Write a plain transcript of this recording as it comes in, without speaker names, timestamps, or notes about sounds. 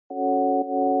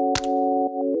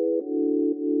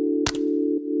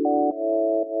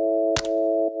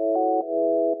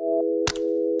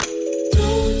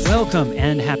Welcome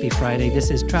and happy Friday.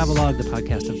 This is Travelogue, the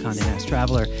podcast of Condé Nast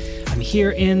Traveler. I'm here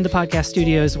in the podcast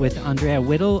studios with Andrea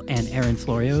Whittle and Erin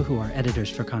Florio, who are editors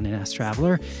for Condé Nast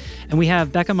Traveler. And we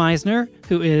have Becca Meisner,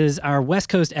 who is our West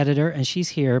Coast editor, and she's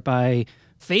here by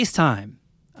FaceTime.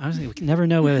 Honestly, we can never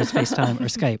know whether it's FaceTime or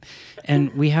Skype.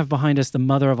 And we have behind us the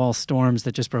mother of all storms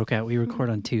that just broke out. We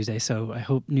record on Tuesday, so I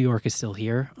hope New York is still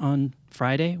here on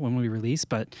Friday when we release.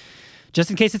 But just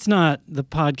in case it's not, the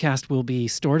podcast will be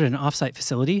stored in an offsite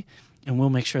facility, and we'll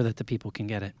make sure that the people can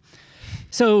get it.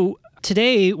 So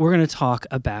today we're going to talk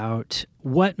about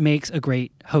what makes a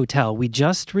great hotel. We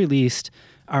just released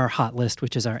our hot list,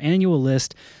 which is our annual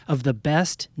list of the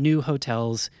best new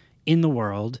hotels in the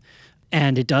world.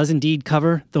 And it does indeed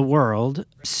cover the world.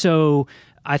 So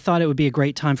I thought it would be a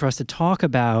great time for us to talk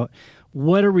about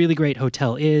what a really great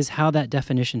hotel is, how that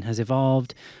definition has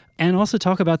evolved, and also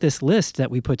talk about this list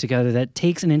that we put together that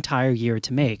takes an entire year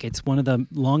to make. It's one of the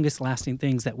longest lasting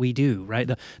things that we do, right?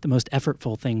 The most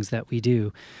effortful things that we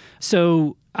do.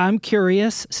 So I'm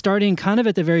curious, starting kind of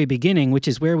at the very beginning, which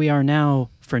is where we are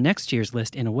now for next year's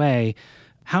list in a way,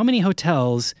 how many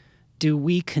hotels do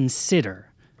we consider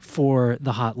for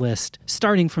the hot list,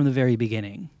 starting from the very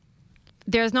beginning?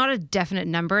 There's not a definite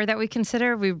number that we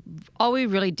consider. All we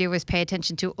really do is pay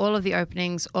attention to all of the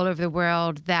openings all over the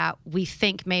world that we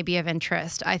think may be of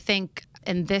interest. I think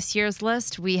in this year's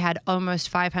list, we had almost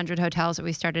 500 hotels that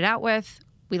we started out with.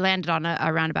 We landed on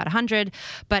around about 100.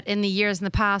 But in the years in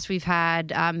the past, we've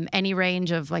had any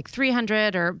range of like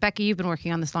 300. Or Becca, you've been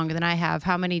working on this longer than I have.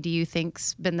 How many do you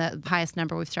think's been the highest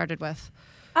number we've started with?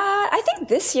 I think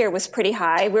this year was pretty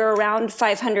high. We're around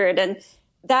 500, and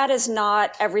that is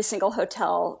not every single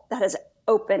hotel that has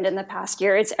opened in the past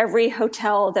year. It's every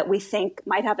hotel that we think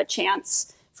might have a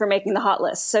chance for making the hot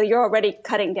list. So you're already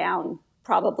cutting down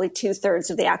probably 2/3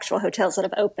 of the actual hotels that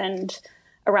have opened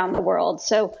around the world.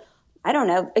 So I don't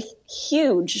know, a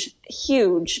huge,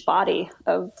 huge body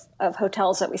of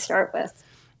hotels that we start with.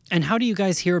 And how do you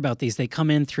guys hear about these? They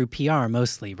come in through PR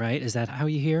mostly, right? Is that how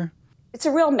you hear? It's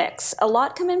a real mix. A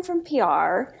lot come in from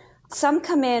PR. Some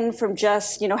come in from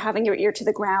just, having your ear to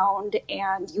the ground,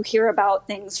 and you hear about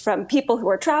things from people who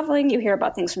are traveling. You hear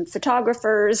about things from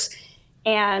photographers.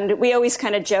 And we always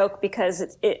kind of joke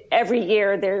because every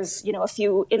year there's, a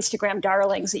few Instagram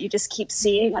darlings that you just keep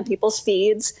seeing on people's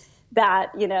feeds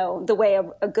that, the way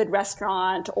a good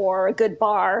restaurant or a good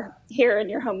bar here in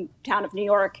your hometown of New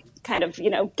York kind of,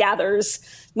 gathers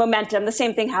momentum. The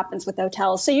same thing happens with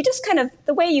hotels. So you just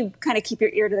the way you kind of keep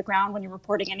your ear to the ground when you're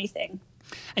reporting anything.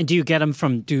 And do you get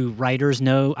them do writers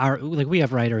know, we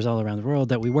have writers all around the world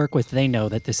that we work with, they know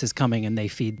that this is coming and they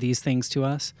feed these things to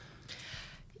us?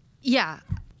 Yeah.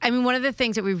 I mean, one of the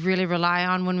things that we really rely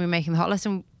on when we're making the hot list,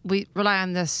 and we rely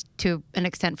on this to an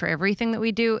extent for everything that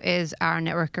we do, is our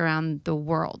network around the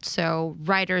world. So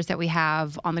writers that we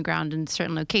have on the ground in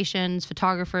certain locations,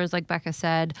 photographers, like Becca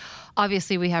said.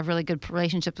 Obviously, we have really good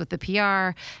relationships with the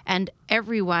PR, and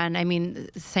everyone,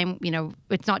 same,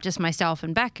 it's not just myself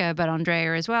and Becca, but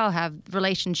Andrea as well have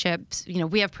relationships.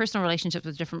 We have personal relationships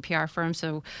with different PR firms.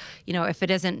 So, if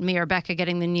it isn't me or Becca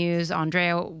getting the news,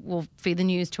 Andrea will feed the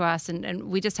news to us. And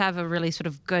we just have a really sort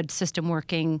of good system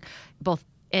working both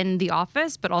in the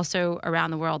office, but also around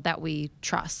the world that we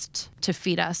trust to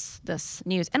feed us this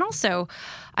news. And also,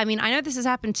 I know this has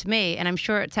happened to me, and I'm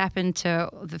sure it's happened to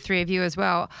the three of you as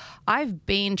well. I've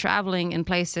been traveling in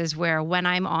places where when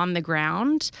I'm on the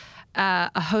ground,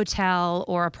 a hotel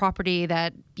or a property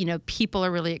that, people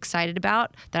are really excited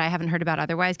about that I haven't heard about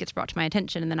otherwise gets brought to my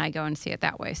attention, and then I go and see it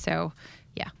that way. So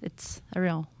yeah, it's a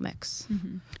real mix.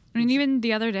 Mm-hmm. Even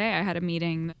the other day, I had a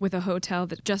meeting with a hotel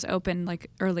that just opened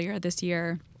earlier this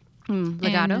year.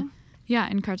 Legado?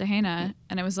 In Cartagena.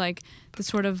 And it was the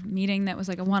sort of meeting that was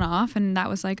a one-off. And that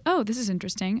was oh, this is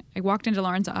interesting. I walked into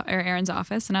Erin's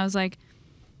office and I was like,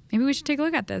 maybe we should take a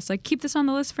look at this. Keep this on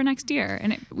the list for next year.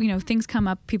 And, things come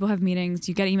up. People have meetings.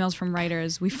 You get emails from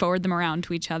writers. We forward them around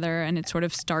to each other. And it sort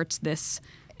of starts this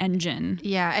engine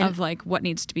of what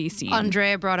needs to be seen.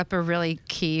 Andrea brought up a really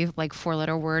key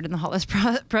 4-letter word in the hot list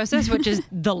process, which is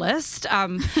the list.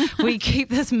 We keep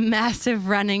this massive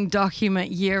running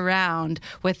document year round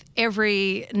with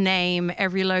every name,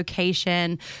 every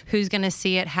location, who's going to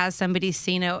see it, has somebody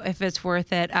seen it, if it's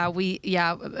worth it.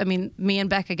 Me and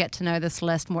Becca get to know this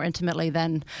list more intimately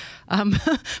than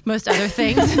most other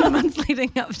things in the months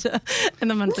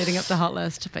leading up to hot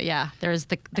list. But yeah, there's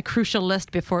the crucial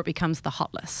list before it becomes the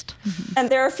hot list. Mm-hmm. And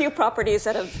there are a few properties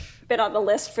that have been on the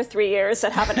list for 3 years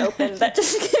that haven't opened that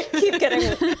just keep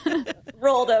getting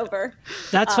rolled over.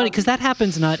 That's funny because that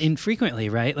happens not infrequently,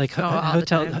 right? Like all the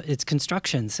hotel, time. it's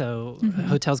construction, so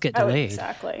hotels get delayed.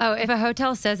 Exactly. Oh, if a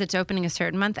hotel says it's opening a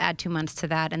certain month, add 2 months to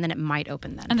that, and then it might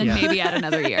open then. And then maybe add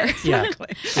another year. Yeah.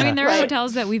 I mean, there are Right.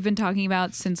 hotels that we've been talking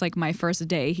about since like my first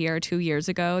day here 2 years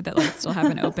ago that like still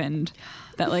haven't opened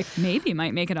that like maybe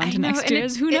might make it onto next and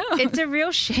year's. Who knows? It's a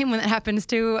real shame when that happens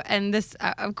too. And this,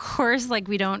 of course, like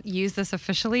we don't use this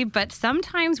officially, but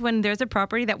sometimes when there's a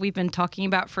property that we've been talking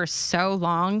about for so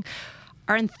long,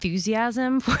 our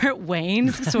enthusiasm for it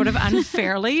wanes sort of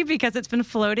unfairly because it's been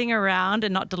floating around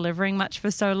and not delivering much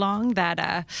for so long that,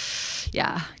 Boy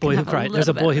can who have a cried. little There's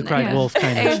a bit boy of who a cried negative- wolf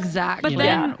kind of. Exactly. But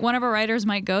then Yeah. one of our writers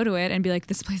might go to it and be like,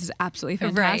 this place is absolutely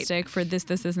fantastic for this,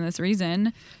 and this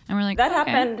reason. And we're like, That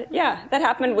okay. happened. Yeah, that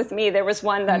happened with me. There was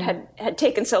one that had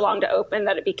taken so long to open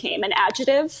that it became an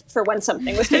adjective for when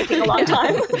something was taking a long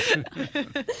time.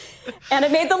 And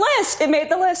it made the list. It made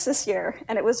the list this year,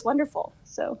 and it was wonderful.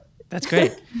 So That's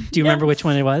great. Do you remember which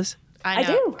one it was? I know.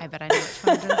 do. I bet I know which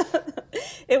one it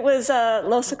is. it was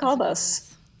Los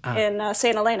Acalbos in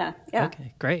St. Helena. Yeah,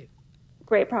 Okay, great.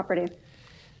 great property.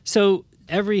 So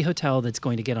every hotel that's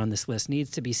going to get on this list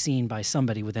needs to be seen by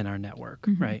somebody within our network,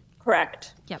 right?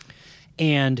 Correct. Yep.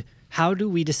 And how do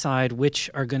we decide which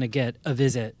are going to get a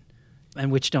visit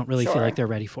and which don't really feel Sure. like they're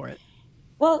ready for it?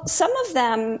 Well, some of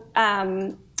them,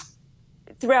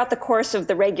 throughout the course of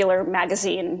the regular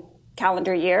magazine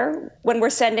calendar year, when we're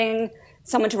sending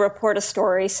someone to report a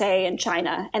story, say in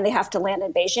China, and they have to land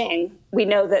in Beijing, we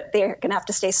know that they're going to have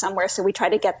to stay somewhere, so we try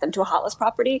to get them to a Hollis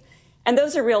property. And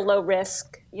those are real low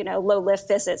risk, low lift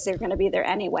visits. They're going to be there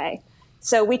anyway.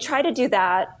 So we try to do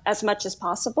that as much as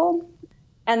possible.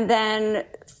 And then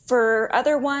for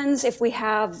other ones, if we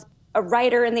have a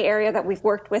writer in the area that we've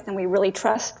worked with and we really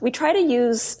trust, we try to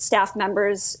use staff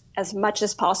members as much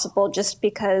as possible just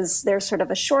because they're sort of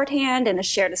a shorthand and a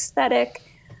shared aesthetic.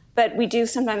 But we do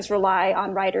sometimes rely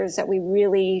on writers that we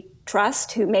really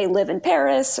trust who may live in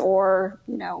Paris or,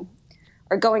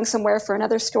 are going somewhere for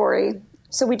another story.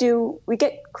 So we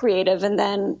get creative. And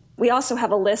then we also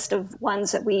have a list of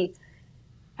ones that we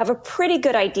have a pretty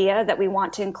good idea that we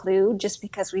want to include just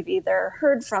because we've either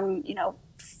heard from,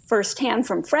 firsthand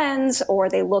from friends or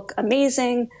they look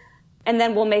amazing. And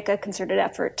then we'll make a concerted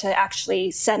effort to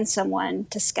actually send someone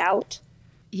to scout.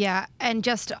 Yeah, and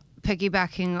just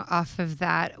piggybacking off of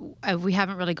that, we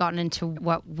haven't really gotten into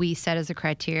what we set as a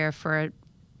criteria for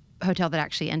a hotel that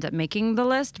actually ends up making the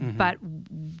list. But,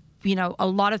 a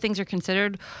lot of things are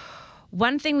considered.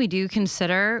 One thing we do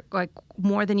consider, like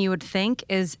more than you would think,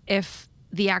 is if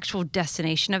the actual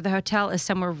destination of the hotel is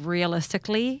somewhere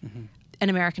realistically an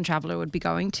American traveler would be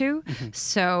going to.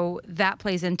 So that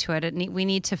plays into it. We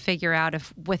need to figure out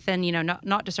if within,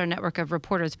 not just our network of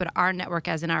reporters, but our network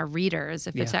as in our readers,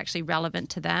 if it's actually relevant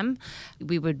to them,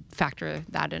 we would factor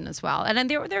that in as well. And then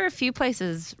there are a few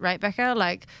places, right, Becca?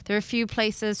 Like there are a few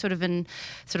places sort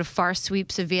of far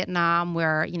sweeps of Vietnam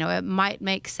where, it might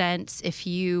make sense if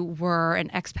you were an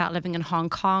expat living in Hong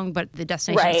Kong, but the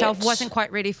destination Right. itself wasn't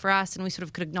quite ready for us. And we sort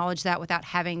of could acknowledge that without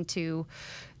having to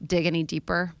dig any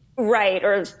deeper. Right,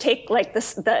 or take like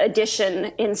the edition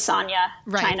in Sanya,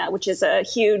 Right. China, which is a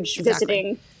huge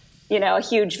visiting, a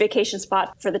huge vacation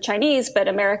spot for the Chinese, but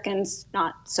Americans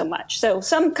not so much. So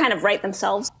some kind of write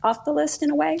themselves off the list in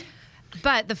a way.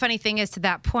 But the funny thing is, to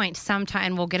that point, sometimes,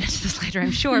 and we'll get into this later,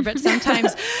 I'm sure, but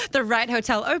sometimes the right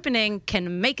hotel opening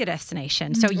can make a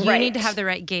destination. So you Right. need to have the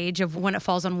right gauge of when it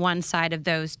falls on one side of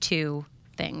those two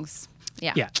things.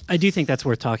 Yeah. Yeah, I do think that's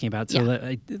worth talking about. So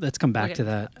Yeah. let's come back Okay. to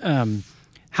that.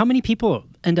 How many people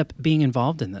end up being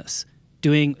involved in this?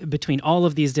 Doing between all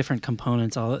of these different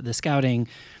components, all the scouting,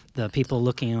 the people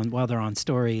looking on while they're on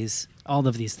stories, all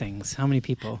of these things. How many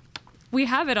people? We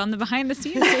have it on the behind the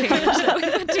scenes page that we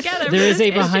put together. There is a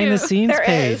issue. behind the scenes There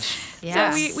page. is.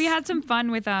 Yeah. So we had some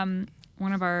fun with one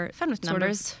of our Fun with sort of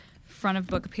numbers. front of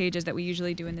book pages that we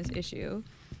usually do in this issue,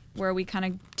 where we kind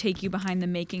of take you behind the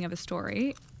making of a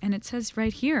story. And it says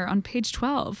right here on page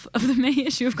 12 of the May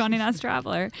issue of Condé Nast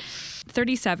Traveler,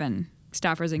 37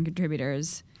 staffers and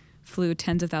contributors flew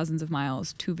tens of thousands of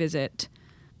miles to visit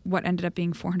what ended up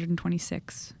being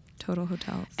 426 total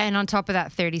hotels. And on top of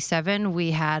that 37,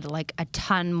 we had like a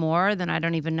ton more than I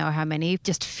don't even know how many,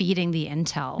 just feeding the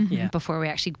intel Yeah. before we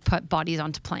actually put bodies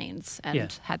onto planes and Yeah.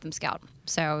 had them scout.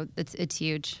 So it's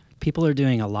huge. People are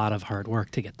doing a lot of hard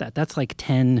work to get that. That's like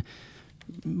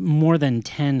more than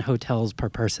 10 hotels per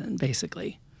person,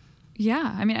 basically.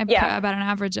 Yeah, I mean, Yeah. about an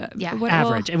average. Yeah.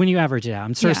 Average. And when you average it out,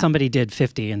 I'm sure Yeah. somebody did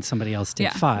 50 and somebody else did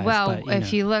Yeah. 5. Well, but,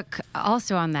 if you look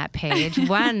also on that page,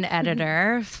 one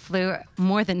editor flew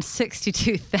more than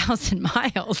 62,000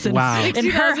 miles in, Wow. in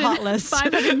her hot list.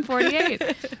 548.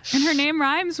 And her name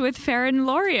rhymes with Farron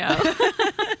Lorio.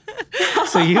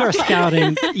 So you are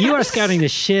scouting the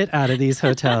shit out of these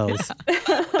hotels.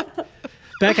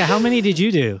 Becca, how many did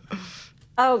you do?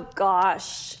 Oh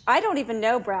gosh, I don't even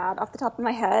know, Brad, off the top of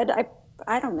my head.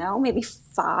 I don't know, maybe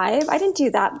 5. I didn't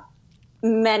do that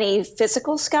many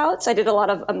physical scouts. I did a lot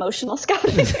of emotional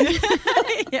scouting.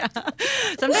 Yeah.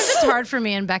 Sometimes it's hard for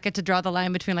me and Becca to draw the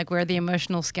line between like where the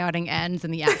emotional scouting ends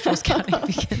and the actual scouting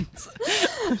begins.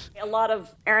 A lot of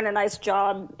Erin and I's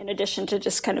job, in addition to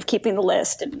just kind of keeping the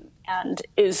list, and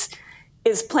is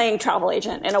playing travel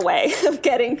agent in a way of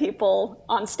getting people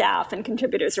on staff and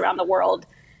contributors around the world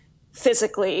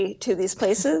physically to these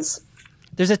places.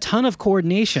 There's a ton of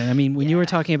coordination. I mean, when you were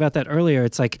talking about that earlier,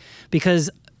 it's like, because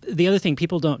the other thing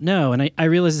people don't know, and I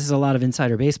realize this is a lot of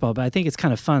insider baseball, but I think it's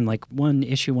kind of fun, like one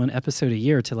episode a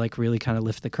year to like really kind of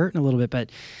lift the curtain a little bit. But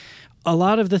a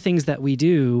lot of the things that we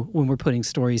do when we're putting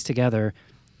stories together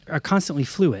are constantly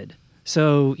fluid.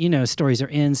 So, stories are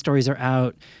in, stories are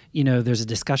out, there's a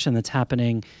discussion that's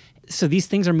happening. So these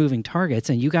things are moving targets,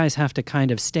 and you guys have to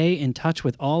kind of stay in touch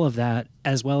with all of that,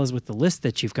 as well as with the list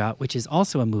that you've got, which is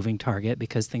also a moving target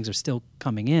because things are still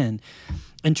coming in,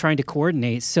 and trying to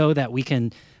coordinate so that we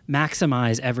can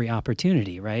maximize every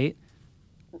opportunity, right?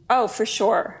 Oh, for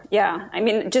sure. Yeah. I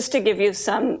mean, just to give you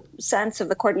some sense of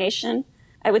the coordination,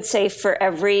 I would say for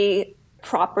every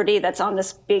property that's on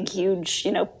this big, huge,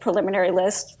 preliminary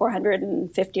list,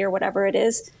 450 or whatever it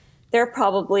is, there are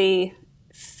probably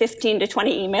 15 to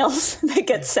 20 emails that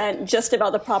get sent just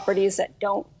about the properties that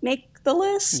don't make the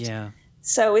list. Yeah.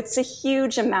 So it's a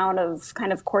huge amount of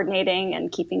kind of coordinating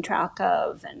and keeping track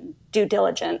of and due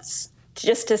diligence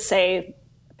just to say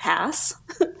pass.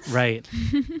 Right.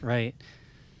 Right.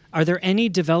 Are there any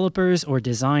developers or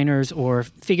designers or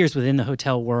figures within the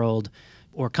hotel world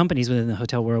or companies within the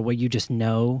hotel world where you just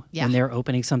know when they're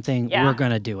opening something, we're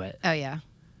going to do it? Oh, yeah.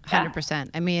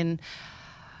 100%. I mean,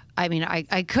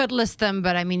 I could list them,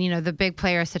 but the big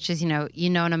players such as,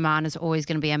 Aman is always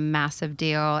going to be a massive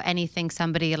deal. Anything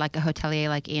somebody like a hotelier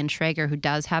like Ian Schrager, who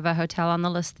does have a hotel on the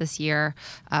list this year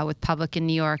with Public in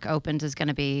New York opened, is going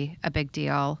to be a big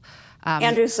deal.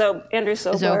 Andrew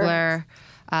Zobler.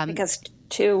 I think has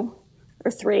 2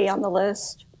 or 3 on the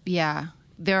list. Yeah.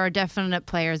 There are definite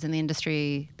players in the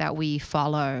industry that we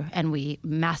follow and we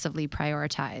massively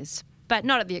prioritize. But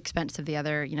not at the expense of the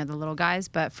other, the little guys.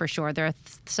 But for sure, there are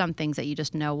some things that you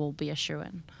just know will be a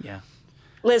shoo-in. Yeah.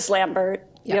 Liz Lambert,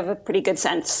 you have a pretty good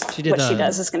sense. She did what she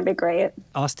does is going to be great.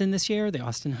 Austin this year, the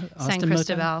Austin San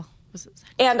Motel? Cristobal.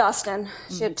 And Austin.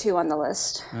 She had 2 on the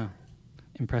list. Oh,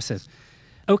 impressive.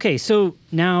 Okay, so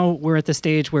now we're at the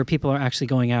stage where people are actually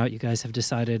going out. You guys have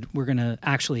decided we're going to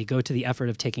actually go to the effort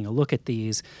of taking a look at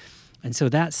these. And so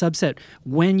that subset,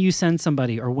 when you send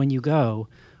somebody or when you go,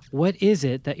 what is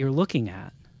it that you're looking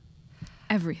at?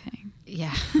 Everything.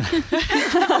 Yeah.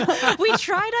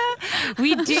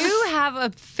 We do have a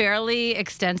fairly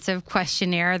extensive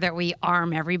questionnaire that we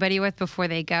arm everybody with before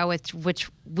they go, which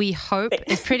we hope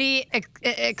is pretty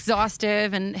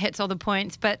exhaustive and hits all the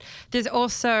points. But there's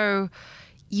also,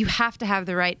 you have to have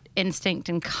the right instinct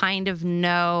and kind of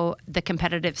know the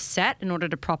competitive set in order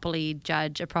to properly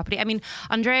judge a property. I mean,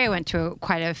 Andrea went to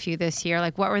quite a few this year.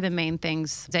 Like, what were the main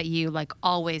things that you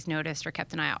always noticed or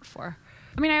kept an eye out for?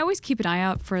 I mean, I always keep an eye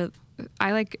out for,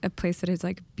 I like a place that is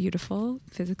beautiful,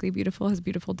 physically beautiful, has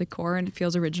beautiful decor, and it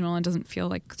feels original and doesn't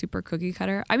feel super cookie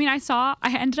cutter. I mean, I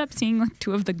ended up seeing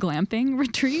 2 of the glamping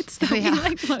retreats that we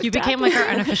looked You became at. our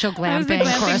unofficial glamping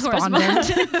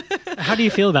correspondent. How do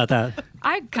you feel about that?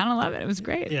 I kind of love it. It was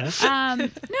great. Yeah.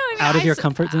 Out of your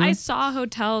comfort zone? I saw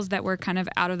hotels that were kind of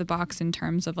out of the box in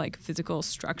terms of physical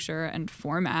structure and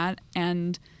format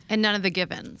and none of the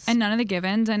givens. And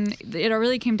it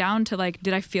really came down to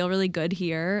did I feel really good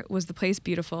here? Was the place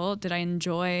beautiful? Did I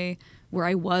enjoy where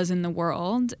I was in the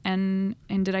world? And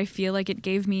did I feel like it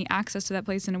gave me access to that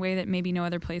place in a way that maybe no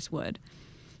other place would?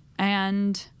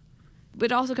 And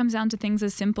it also comes down to things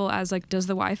as simple as does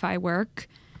the Wi-Fi work?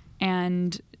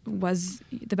 And was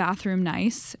the bathroom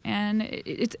nice? And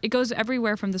it goes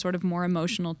everywhere from the sort of more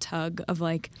emotional tug of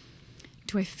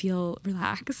do I feel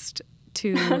relaxed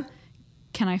to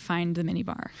can I find the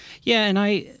minibar? Yeah,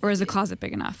 or is the closet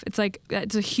big enough? It's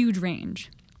it's a huge range.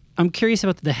 I'm curious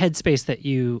about the headspace that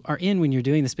you are in when you're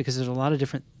doing this, because there's a lot of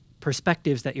different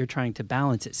perspectives that you're trying to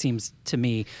balance, it seems to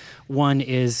me. One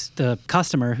is the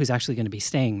customer who's actually going to be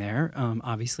staying there.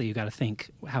 Obviously, you got to think,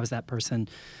 how is that person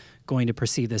going to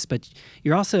perceive this. But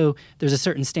you're also, there's a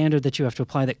certain standard that you have to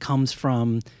apply that comes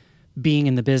from being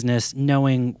in the business,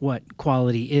 knowing what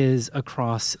quality is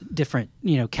across different,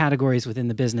 categories within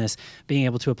the business, being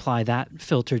able to apply that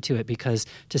filter to it, because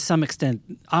to some extent,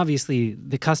 obviously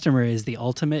the customer is the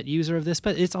ultimate user of this,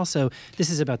 but it's also, this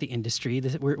is about the industry.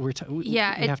 We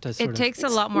have to it takes a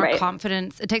lot more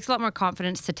confidence. It takes a lot more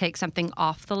confidence to take something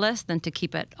off the list than to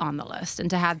keep it on the list, and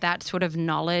to have that sort of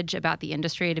knowledge about the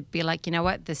industry to be like, you know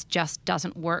what, this just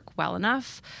doesn't work well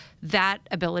enough. That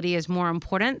ability is more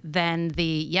important than the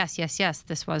yes,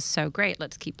 this was so great,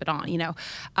 let's keep it on,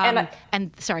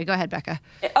 And sorry, go ahead, Becca.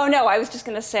 Oh, no, I was just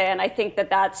going to say, and I think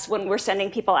that's when we're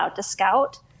sending people out to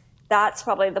scout, that's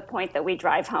probably the point that we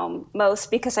drive home most,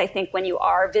 because I think when you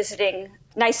are visiting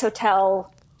nice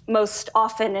hotel, most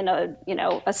often in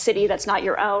a city that's not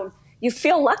your own, you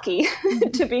feel lucky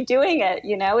to be doing it.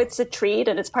 It's a treat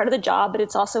and it's part of the job, but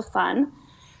it's also fun.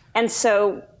 And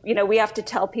so, we have to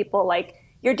tell people, like,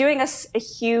 you're doing us a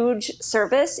huge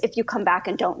service if you come back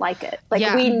and don't like it.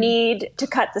 We need to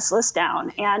cut this list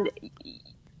down and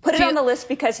put it on the list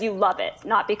because you love it,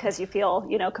 not because you feel,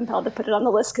 compelled to put it on the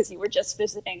list because you were just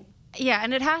visiting. Yeah,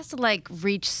 and it has to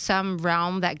reach some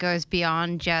realm that goes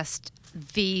beyond just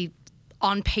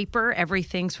on paper,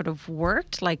 everything sort of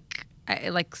worked, like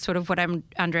sort of what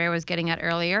Andrea was getting at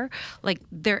earlier.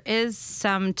 There is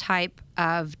some type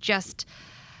of just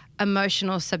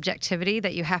emotional subjectivity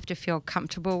that you have to feel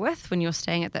comfortable with when you're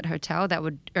staying at that hotel that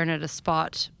would earn it a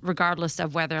spot, regardless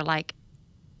of whether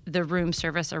the room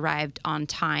service arrived on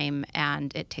time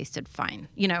and it tasted fine.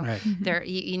 Right.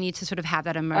 You need to sort of have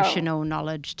that emotional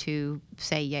knowledge to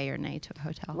say yay or nay to a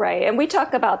hotel. Right, and we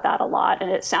talk about that a lot, and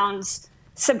it sounds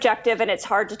subjective, and it's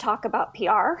hard to talk about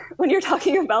PR when you're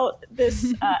talking about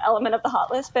this element of the hot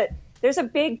list, but there's a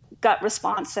big gut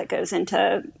response that goes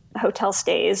into hotel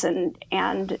stays,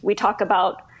 and we talk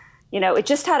about, it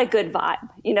just had a good vibe.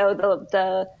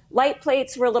 The light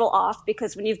plates were a little off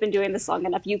because when you've been doing this long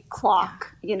enough, you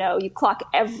clock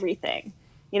everything.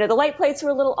 The light plates were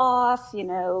a little off,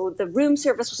 the room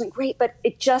service wasn't great, but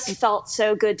it just felt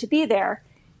so good to be there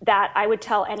that I would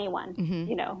tell anyone,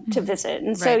 to visit.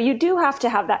 And so you do have to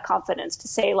have that confidence to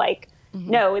say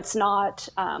no, it's not,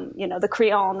 the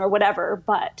Crillon or whatever,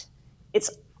 but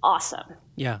it's awesome.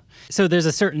 Yeah. So there's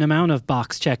a certain amount of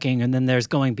box checking, and then there's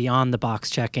going beyond the box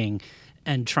checking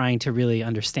and trying to really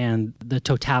understand the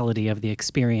totality of the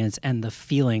experience and the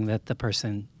feeling that the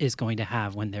person is going to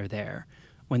have when they're there,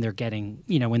 when they're getting,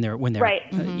 when they're right.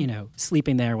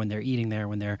 Sleeping there, when they're eating there,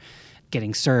 when they're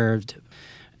getting served.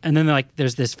 And then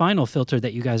there's this final filter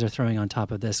that you guys are throwing on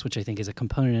top of this, which I think is a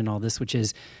component in all this, which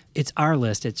is it's our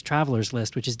list, it's Traveler's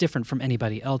list, which is different from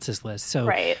anybody else's list. So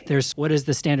there's what is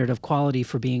the standard of quality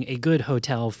for being a good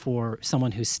hotel for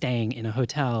someone who's staying in a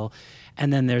hotel.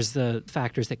 And then there's the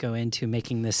factors that go into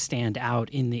making this stand out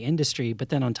in the industry. But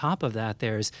then on top of that,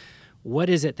 there's what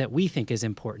is it that we think is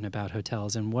important about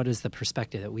hotels, and what is the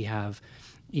perspective that we have,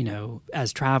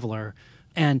 as Traveler.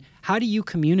 And how do you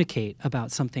communicate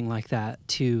about something like that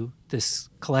to this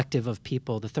collective of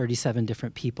people, the 37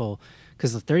 different people?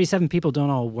 Because the 37 people don't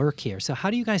all work here. So how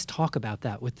do you guys talk about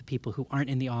that with the people who aren't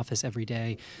in the office every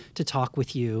day to talk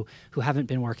with you, who haven't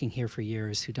been working here for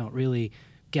years, who don't really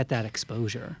get that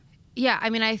exposure? Yeah,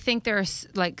 I think there's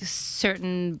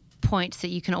certain points that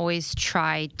you can always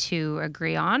try to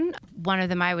agree on. One of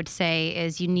them I would say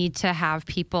is you need to have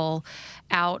people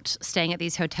out staying at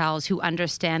these hotels who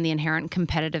understand the inherent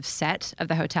competitive set of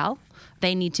the hotel.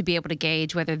 They need to be able to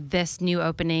gauge whether this new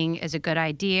opening is a good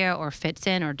idea or fits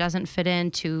in or doesn't fit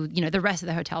into, the rest of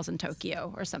the hotels in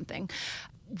Tokyo or something.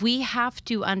 We have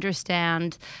to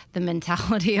understand the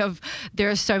mentality of there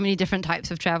are so many different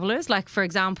types of travelers. For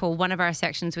example, one of our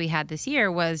sections we had this year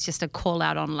was just a call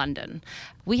out on London.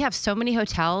 We have so many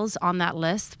hotels on that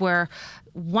list where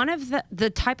one of the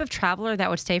type of traveler that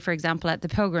would stay, for example, at the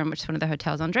Pilgrim, which is one of the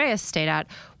hotels Andreas stayed at,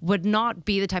 would not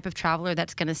be the type of traveler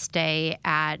that's going to stay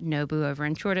at Nobu over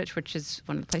in Shoreditch, which is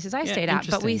one of the places I stayed at.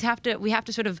 But we have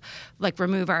to sort of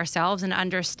remove ourselves and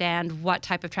understand what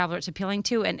type of traveler it's appealing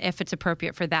to, and if it's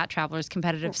appropriate for that traveler's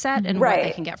competitive set and what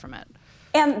they can get from it.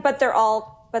 But they're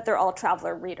all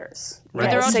traveler readers. Right?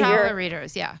 But they're all traveler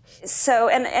readers, yeah. So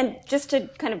and just to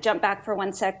kind of jump back for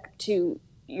one sec to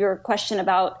your question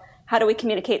about how do we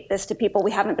communicate this to people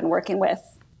we haven't been working with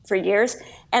for years?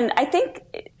 And I think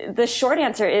the short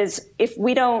answer is if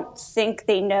we don't think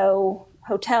they know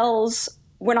hotels,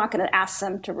 we're not going to ask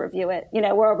them to review it.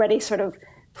 We're already sort of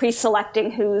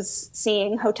pre-selecting who's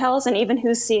seeing hotels and even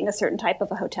who's seeing a certain type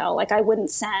of a hotel. I wouldn't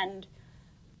send,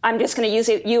 I'm just going to use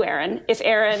you, Erin. If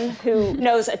Erin, who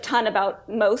knows a ton about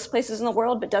most places in the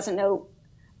world but doesn't know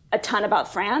a ton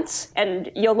about France,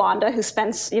 and Yolanda, who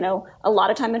spends, a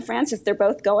lot of time in France, if they're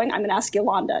both going, I'm going to ask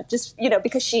Yolanda, just,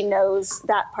 because she knows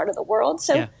that part of the world.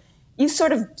 So you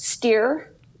sort of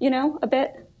steer, a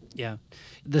bit. Yeah.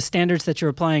 The standards that you're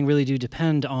applying really do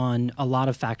depend on a lot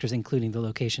of factors, including the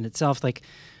location itself. Like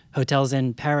hotels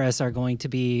in Paris are going to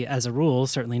be, as a rule,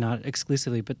 certainly not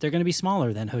exclusively, but they're going to be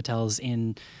smaller than hotels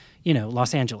in,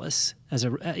 Los Angeles,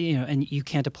 and you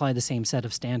can't apply the same set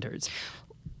of standards.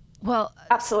 Well,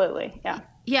 absolutely. Yeah.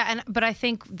 Yeah. But I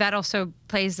think that also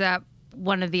plays up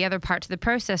one of the other parts of the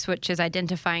process, which is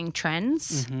identifying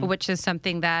trends, which is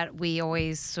something that we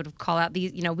always sort of call out.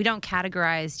 These, we don't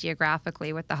categorize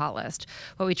geographically with the hot list.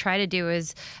 What we try to do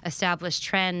is establish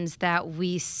trends that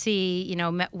we see,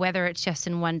 whether it's just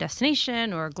in one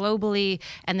destination or globally,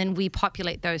 and then we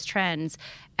populate those trends.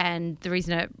 And the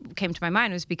reason it came to my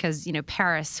mind was because,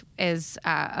 Paris is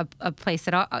a place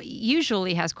that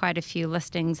usually has quite a few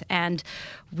listings. And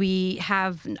we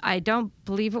have, I don't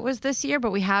believe it was this year,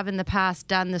 but we have in the past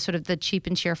done the sort of the cheap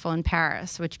and cheerful in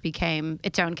Paris, which became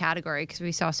its own category because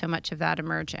we saw so much of that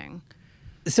emerging.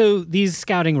 So these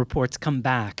scouting reports come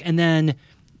back, and then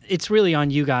it's really on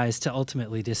you guys to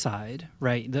ultimately decide,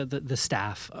 right? The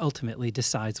staff ultimately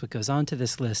decides what goes onto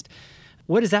this list.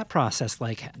 What is that process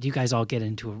like? Do you guys all get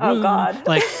into a room? Oh, God.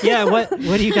 Like, yeah, what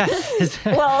do you guys...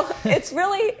 Well,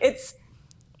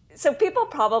 so people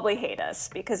probably hate us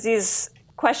because these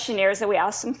questionnaires that we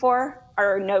ask them for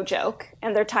are no joke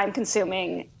and they're time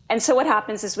consuming. And so what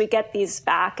happens is we get these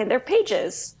back and they're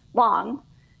pages long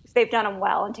if they've done them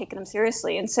well and taken them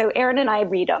seriously. And so Erin and I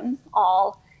read them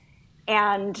all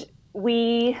and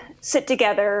we sit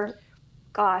together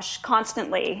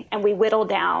constantly, and we whittle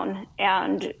down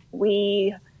and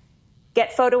we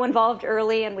get photo involved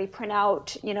early and we print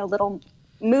out, little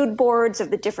mood boards of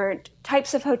the different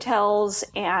types of hotels,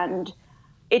 and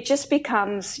it just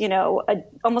becomes,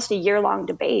 almost a year-long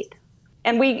debate.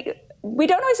 And we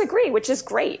don't always agree, which is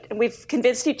great. And we've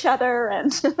convinced each other,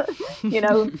 and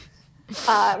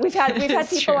we've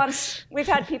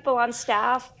had people on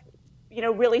staff,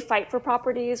 really fight for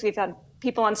properties. We've had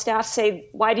people on staff say,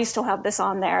 why do you still have this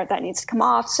on there? That needs to come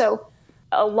off. So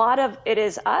a lot of it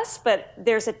is us, but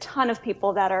there's a ton of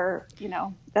people that are,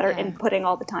 are inputting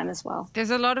all the time as well. There's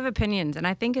a lot of opinions, and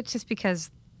I think it's just because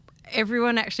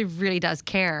everyone actually really does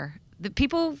care. The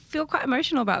people feel quite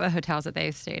emotional about the hotels that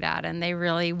they've stayed at, and they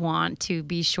really want to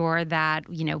be sure that,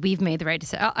 we've made the right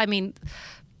decision. I mean,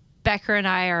 Becca and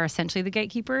I are essentially the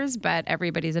gatekeepers, but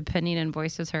everybody's opinion and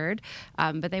voice is heard.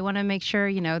 But they want to make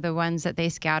sure, the ones that they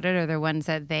scouted or the ones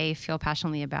that they feel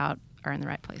passionately about are in the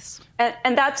right place.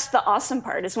 And that's the awesome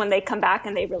part is when they come back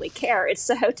and they really care. It's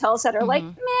the hotels that are like,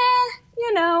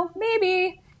 meh,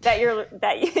 maybe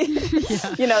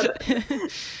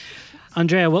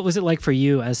Andrea, what was it like for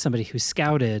you as somebody who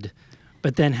scouted,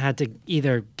 but then had to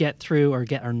either get through or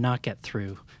not get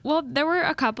through? Well, there were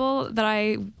a couple that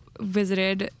I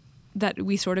visited that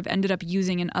we sort of ended up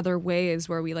using in other ways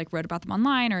where we wrote about them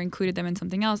online or included them in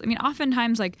something else. I mean,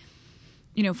 oftentimes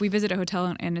if we visit a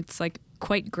hotel and it's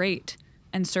quite great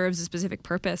and serves a specific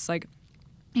purpose,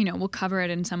 we'll cover it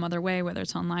in some other way, whether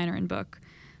it's online or in book.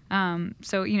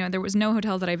 So there was no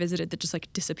hotel that I visited that just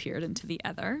disappeared into the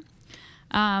ether.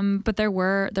 But there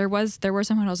were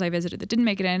some hotels I visited that didn't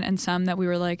make it in, and some that we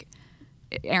were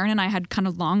Erin and I had kind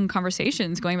of long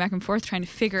conversations going back and forth trying to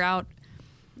figure out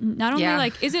not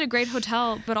only is it a great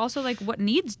hotel, but also what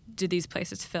needs do these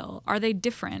places fill? Are they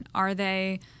different?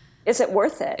 Is it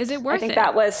worth it? I think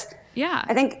that was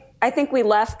I think we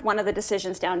left one of the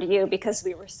decisions down to you because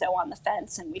we were so on the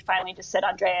fence, and we finally just said,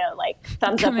 Andrea,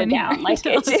 thumbs up or down.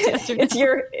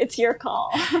 It's your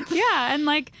call. Yeah,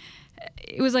 and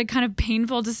it was kind of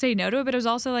painful to say no to it, but it was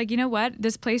also you know what?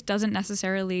 This place doesn't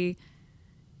necessarily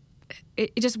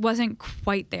it just wasn't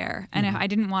quite there. And I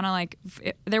didn't want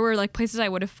to there were places I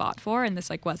would have fought for, and this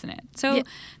wasn't it. So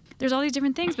there's all these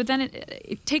different things, but then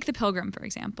take the Pilgrim, for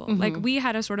example. We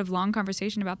had a sort of long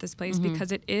conversation about this place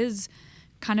because it is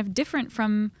kind of different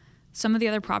from some of the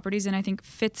other properties, and I think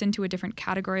fits into a different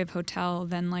category of hotel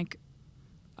than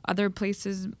other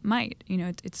places might.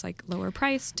 It's lower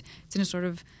priced. It's in a sort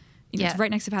of, it's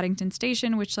right next to Paddington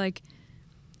Station, which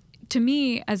to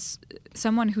me, as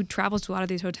someone who travels to a lot of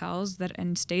these hotels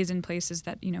and stays in places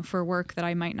that, for work that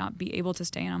I might not be able to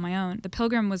stay in on my own, the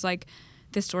Pilgrim was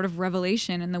this sort of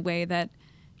revelation in the way that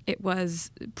it was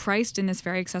priced in this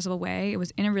very accessible way. It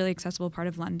was in a really accessible part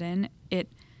of London. It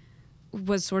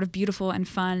was sort of beautiful and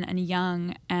fun and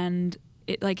young, and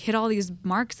it hit all these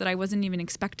marks that I wasn't even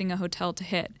expecting a hotel to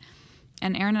hit.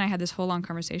 And Erin and I had this whole long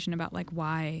conversation about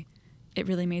why it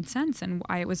really made sense and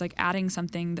why it was adding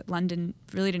something that London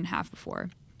really didn't have before.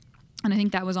 And I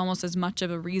think that was almost as much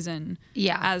of a reason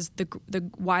as the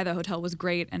why the hotel was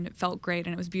great and it felt great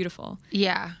and it was beautiful.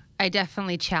 Yeah. I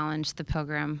definitely challenged the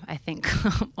Pilgrim, I think,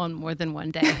 on more than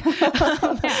one day.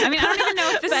 I mean, I don't even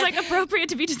know if this is like appropriate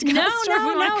to be discussed. No,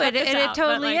 It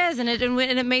totally is, and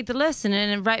it made the list,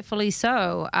 and rightfully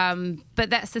so. But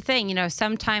that's the thing,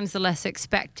 sometimes the less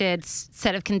expected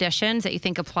set of conditions that you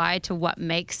think apply to what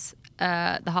makes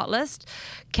the hot list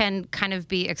can kind of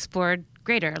be explored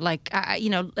greater. Like,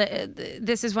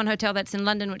 this is one hotel that's in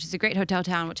London, which is a great hotel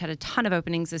town, which had a ton of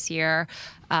openings this year.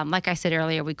 Like I said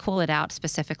earlier, we call it out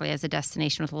specifically as a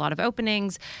destination with a lot of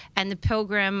openings. And the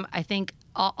Pilgrim, I think,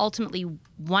 ultimately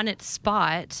won its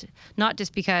spot, not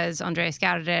just because Andrea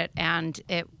scouted it and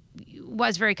it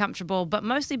was very comfortable, but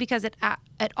mostly because it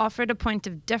offered a point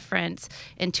of difference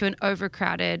into an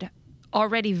overcrowded,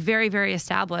 already very, very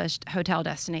established hotel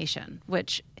destination,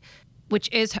 which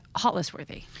is hot list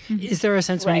worthy. Is there a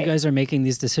sense when you guys are making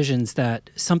these decisions that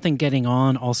something getting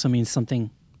on also means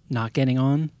something not getting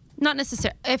on? Not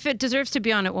necessarily. If it deserves to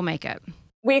be on, it will make it.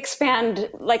 We expand,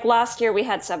 like last year we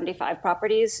had 75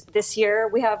 properties. This year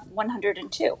we have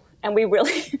 102. And we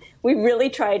really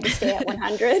tried to stay at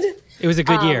 100. It was a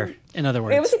good year, in other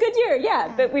words. It was a good year,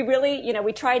 yeah. But we really,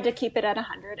 we tried to keep it at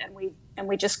 100 and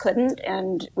we just couldn't.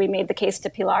 And we made the case to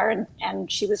Pilar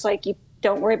and she was like, you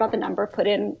don't worry about the number, put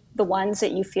in the ones that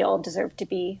you feel deserve to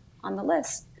be on the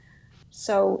list.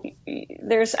 So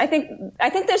I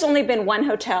think there's only been one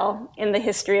hotel in the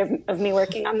history of me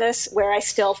working on this where I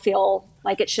still feel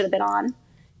like it should have been on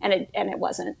and it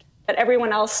wasn't. But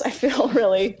everyone else, I feel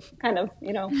really kind of,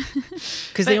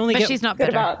 because they only get she's not good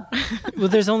bitter. about. Well,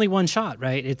 there's only one shot,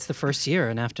 right? It's the first year,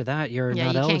 and after that, you're not you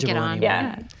can't eligible get on.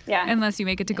 anymore. Yeah. Unless you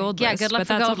make it to gold Yeah, list. good luck but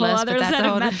for that's gold a whole list, other but that's set a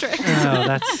of whole- metrics. Oh,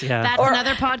 that's That's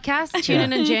another podcast.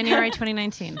 Tune in January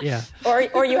 2019. Yeah.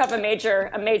 Or you have a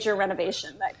major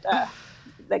renovation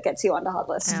that gets you on the hot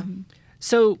list. Yeah.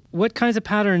 So what kinds of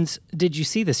patterns did you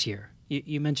see this year?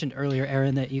 You mentioned earlier,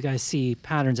 Erin, that you guys see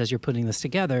patterns as you're putting this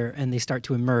together and they start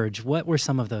to emerge. What were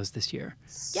some of those this year?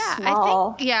 Yeah,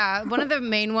 Small. I think, one of the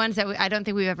main ones that I don't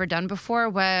think we've ever done before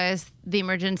was the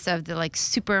emergence of the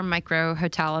super micro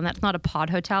hotel. And that's not a pod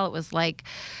hotel. It was like,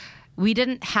 we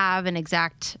didn't have an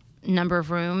exact number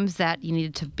of rooms that you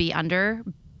needed to be under,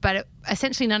 but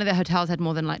essentially none of the hotels had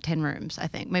more than 10 rooms, I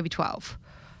think, maybe 12.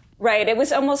 Right. It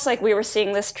was almost like we were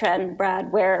seeing this trend,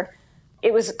 Brad, where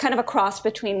it was kind of a cross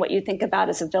between what you think about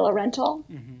as a villa rental,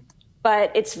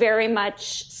 but it's very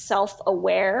much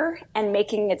self-aware and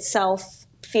making itself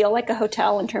feel like a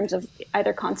hotel in terms of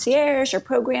either concierge or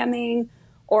programming,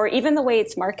 or even the way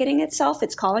it's marketing itself.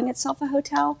 It's calling itself a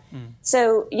hotel.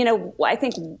 So, I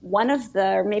think one of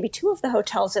or maybe two of the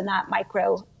hotels in that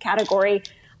micro category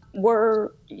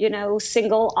were,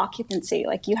 single occupancy.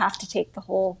 Like you have to take the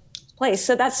whole place.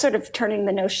 So that's sort of turning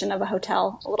the notion of a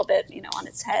hotel a little bit, on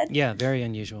its head. Yeah, very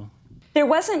unusual.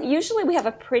 Usually we have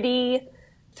a pretty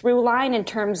through line in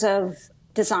terms of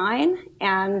design.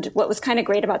 And what was kind of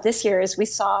great about this year is we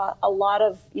saw a lot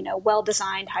of,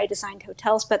 well-designed, high-designed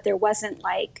hotels, but it wasn't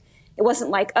like,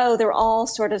 oh, they're all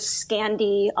sort of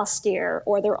Scandi austere,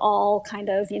 or they're all kind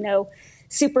of,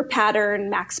 super pattern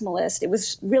maximalist. It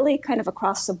was really kind of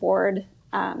across the board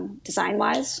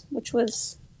design-wise, which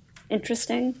was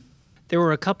interesting. There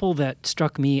were a couple that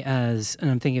struck me as, and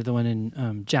I'm thinking of the one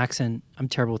in Jackson. I'm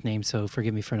terrible with names, so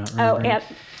forgive me for not remembering.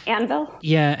 Oh, Anvil?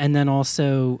 Yeah, and then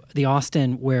also the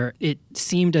Austin, where it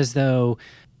seemed as though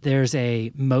there's a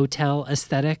motel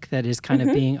aesthetic that is kind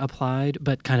of being applied,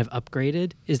 but kind of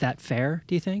upgraded. Is that fair,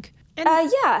 do you think?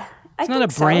 Yeah, It's not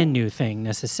a brand new thing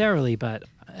necessarily, but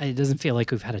it doesn't feel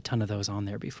like we've had a ton of those on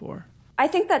there before. I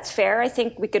think that's fair. I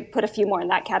think we could put a few more in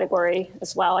that category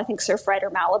as well. I think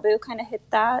Surfrider Malibu kind of hit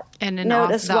that And note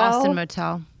as the well. Austin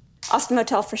Motel. Austin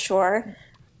Motel for sure.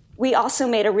 We also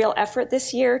made a real effort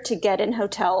this year to get in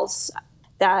hotels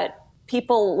that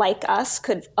people like us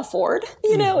could afford.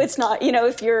 It's not,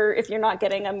 if you're not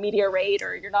getting a media rate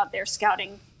or you're not there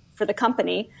scouting for the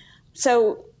company.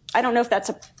 So I don't know if that's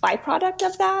a byproduct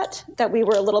of that we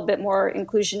were a little bit more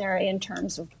inclusionary in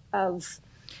terms of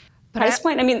price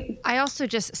point. I mean, I also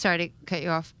just, sorry to cut you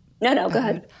off. No, go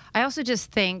ahead. I also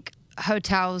just think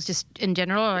hotels just in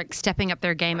general are stepping up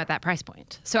their game at that price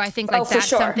point. So I think for that's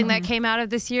sure. something that came out of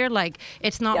this year.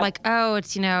 It's not Yep. like, oh,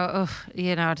 it's, it's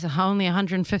only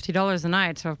 $150 a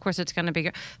night. So of course it's going to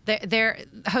be, their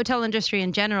hotel industry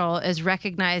in general is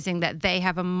recognizing that they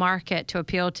have a market to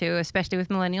appeal to, especially with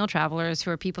millennial travelers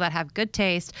who are people that have good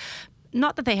taste.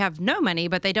 Not that they have no money,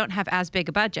 but they don't have as big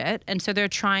a budget. And so they're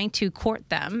trying to court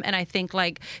them. And I think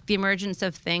the emergence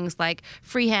of things like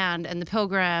Freehand and the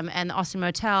Pilgrim and the Austin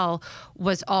Motel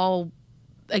was all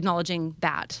acknowledging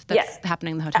that's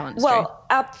happening in the hotel industry. Well,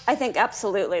 I think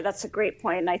absolutely. That's a great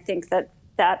point. And I think that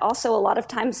also a lot of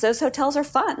times those hotels are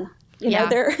fun. You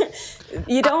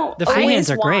know, the free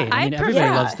hands are great. I mean, everybody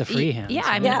loves the free hands. Yeah,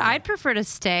 I mean, I'd prefer to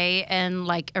stay in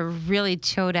like a really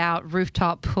chilled out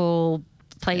rooftop pool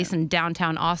place in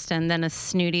downtown Austin than a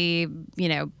snooty,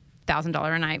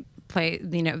 $1,000 a night play,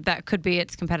 that could be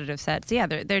its competitive set. So yeah,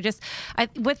 they're just,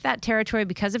 with that territory,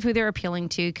 because of who they're appealing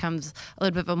to, comes a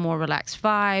little bit of a more relaxed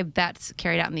vibe that's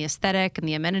carried out in the aesthetic and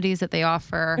the amenities that they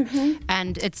offer. Mm-hmm.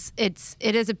 And it's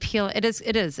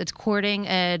courting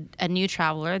a new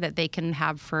traveler that they can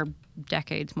have for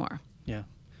decades more. Yeah.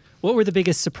 What were the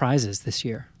biggest surprises this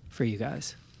year for you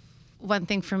guys? One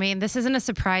thing for me, and this isn't a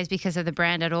surprise because of the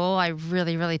brand at all, I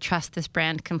really, really trust this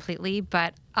brand completely,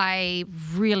 but I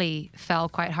really fell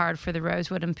quite hard for the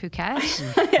Rosewood in Phuket.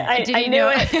 I knew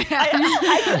it.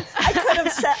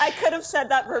 I could have said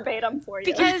that verbatim for you.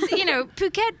 Because,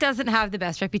 Phuket doesn't have the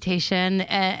best reputation.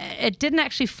 It didn't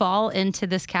actually fall into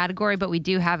this category, but we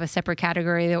do have a separate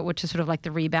category, which is sort of like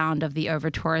the rebound of the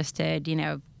over-touristed,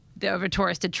 the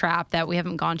over-touristed trap that we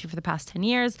haven't gone to for the past 10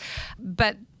 years.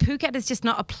 But Phuket is just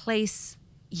not a place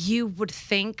you would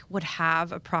think would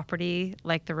have a property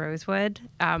like the Rosewood.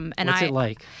 What's it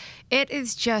like? It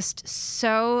is just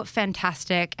so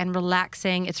fantastic and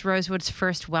relaxing. It's Rosewood's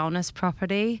first wellness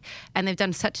property, and they've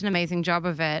done such an amazing job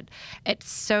of it.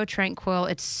 It's so tranquil.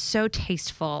 It's so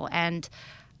tasteful. And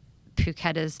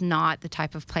Phuket is not the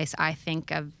type of place I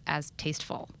think of as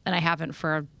tasteful. And I haven't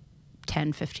for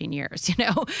 10, 15 years,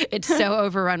 It's so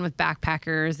overrun with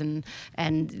backpackers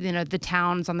and the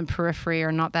towns on the periphery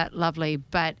are not that lovely.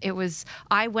 But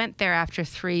I went there after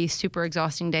 3 super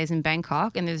exhausting days in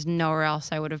Bangkok, and there's nowhere else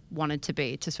I would have wanted to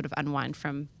be to sort of unwind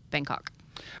from Bangkok.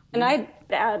 And I'd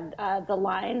add the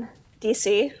Line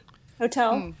DC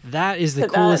Hotel. That is the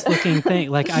coolest looking thing.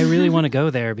 Like, I really want to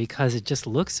go there because it just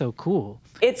looks so cool.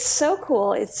 It's so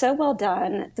cool. It's so well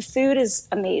done. The food is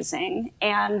amazing.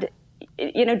 And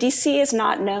DC is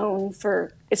known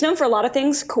for a lot of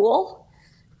things cool,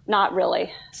 not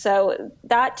really. So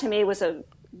that to me was a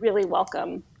really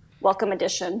welcome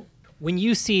addition. When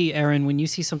you see, Erin,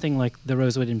 something like the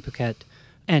Rosewood in Phuket,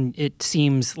 and it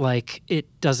seems like it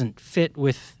doesn't fit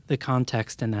with the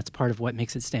context, and that's part of what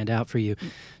makes it stand out for you.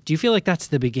 Do you feel like that's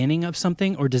the beginning of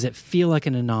something, or does it feel like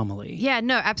an anomaly? Yeah,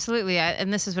 no, absolutely.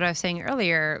 And this is what I was saying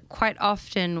earlier. Quite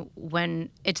often when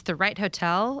it's the right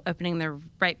hotel opening the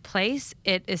right place,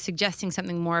 it is suggesting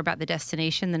something more about the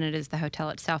destination than it is the hotel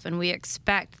itself. And we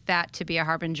expect that to be a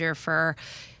harbinger for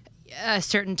a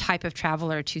certain type of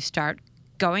traveler to start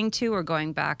going to or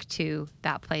going back to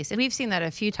that place. And we've seen that a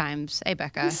few times. Hey,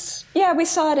 Becca. Yeah, we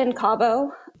saw it in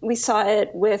Cabo. We saw it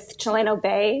with Chileno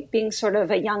Bay being sort of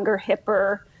a younger,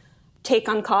 hipper take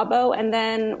on Cabo. And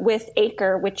then with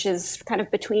Acre, which is kind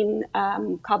of between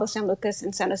Cabo San Lucas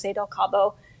and San Jose del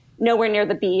Cabo, nowhere near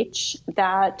the beach,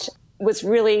 that was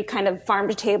really kind of farm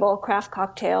to table, craft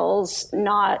cocktails,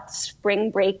 not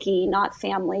spring breaky, not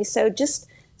family. So just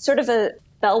sort of a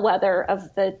bellwether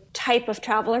of the type of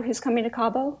traveler who's coming to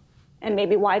Cabo and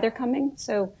maybe why they're coming.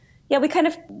 So yeah, we kind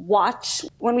of watch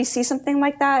when we see something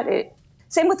like that.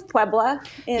 Same with Puebla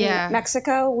in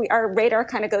Mexico. Our radar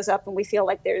kind of goes up and we feel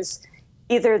like there's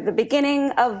either the beginning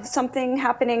of something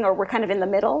happening or we're kind of in the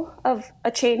middle of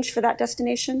a change for that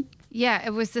destination. Yeah,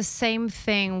 it was the same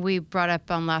thing we brought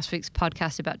up on last week's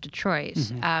podcast about Detroit.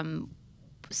 Mm-hmm.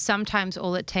 Sometimes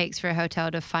all it takes for a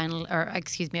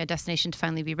destination to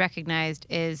finally be recognized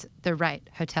is the right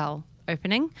hotel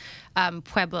opening.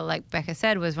 Puebla, like Becca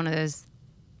said, was one of those,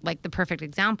 like the perfect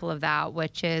example of that,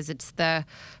 which is it's the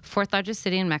 4th largest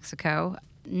city in Mexico,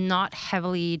 not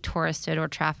heavily touristed or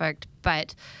trafficked,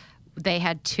 but they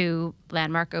had 2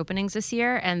 landmark openings this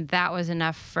year, and that was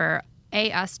enough for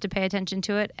us to pay attention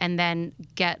to it and then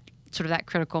get sort of that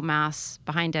critical mass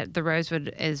behind it. The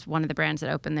Rosewood is one of the brands that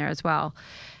opened there as well.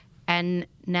 And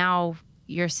now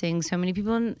you're seeing so many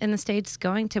people in the States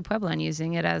going to Puebla and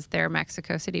using it as their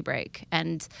Mexico City break.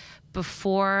 And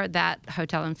before that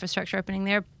hotel infrastructure opening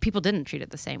there, people didn't treat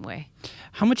it the same way.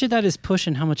 How much of that is push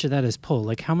and how much of that is pull?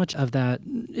 Like, how much of that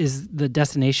is the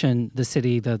destination, the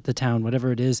city, the town,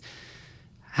 whatever it is,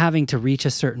 having to reach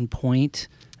a certain point?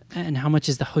 And how much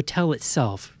is the hotel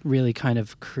itself really kind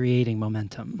of creating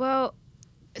momentum? Well,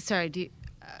 sorry,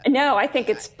 No, I think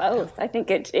it's both. I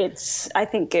think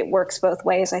it works both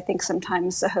ways. I think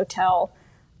sometimes the hotel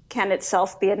can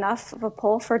itself be enough of a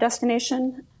pull for a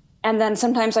destination. And then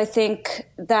sometimes I think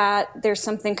that there's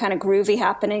something kind of groovy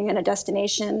happening in a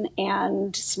destination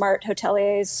and smart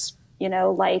hoteliers,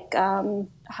 like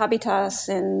Habitas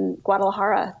in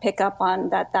Guadalajara pick up on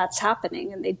that's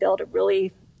happening and they build a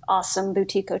really awesome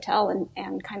boutique hotel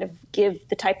and kind of give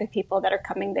the type of people that are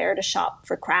coming there to shop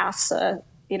for crafts, a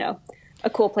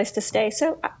cool place to stay.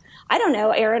 So I don't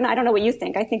know, Erin, I don't know what you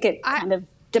think. I think it kind of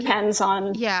depends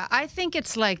on. Yeah, I think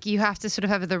it's like you have to sort of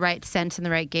have the right sense and the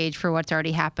right gauge for what's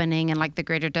already happening and like the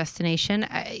greater destination.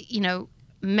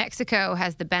 Mexico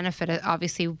has the benefit of,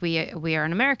 obviously we are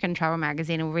an American travel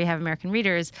magazine and we have American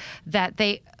readers, that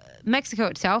Mexico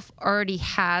itself already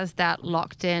has that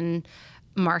locked in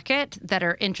market that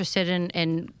are interested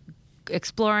in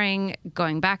exploring,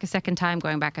 going back a second time,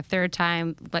 going back a third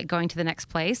time, like going to the next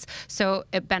place. So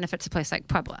it benefits a place like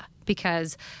Puebla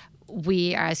because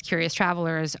we, as curious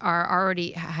travelers, are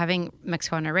already having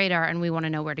Mexico on our radar and we want to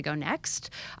know where to go next.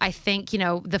 I think,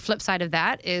 the flip side of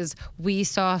that is we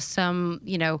saw some,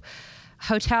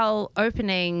 hotel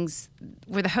openings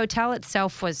where the hotel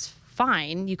itself was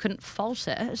fine. You couldn't fault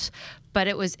it, but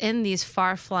it was in these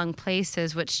far-flung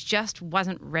places which just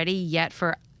wasn't ready yet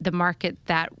for the market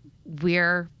that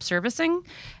we're servicing.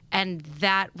 And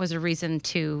that was a reason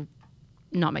to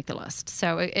not make the list.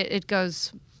 So it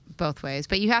goes both ways,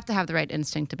 but you have to have the right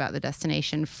instinct about the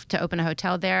destination to open a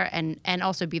hotel there and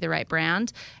also be the right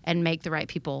brand and make the right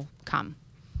people come.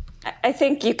 I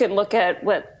think you can look at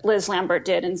what Liz Lambert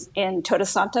did in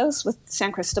Todos Santos with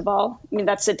San Cristobal. I mean,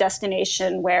 that's a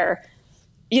destination where,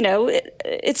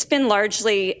 it's been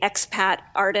largely expat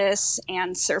artists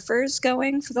and surfers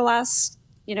going for the last,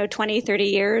 20, 30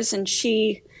 years. And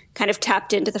she kind of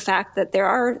tapped into the fact that there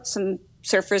are some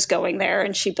surfers going there,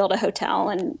 and she built a hotel,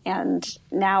 and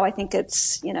now I think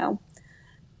it's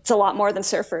it's a lot more than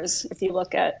surfers if you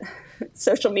look at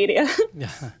social media.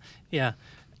 Yeah.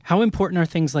 How important are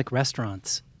things like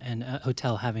restaurants and a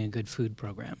hotel having a good food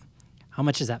program? How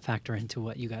much does that factor into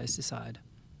what you guys decide?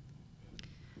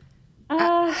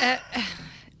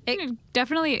 It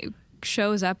definitely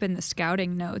shows up in the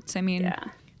scouting notes. I mean,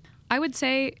 I would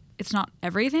say it's not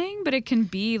everything, but it can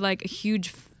be like a huge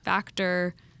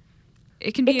factor.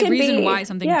 It can be a reason why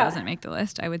something doesn't make the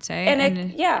list, I would say. And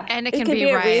it can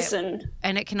be right. A reason.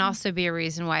 And it can also be a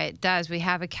reason why it does. We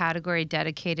have a category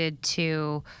dedicated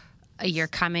to you're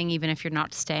coming even if you're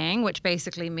not staying, which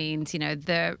basically means,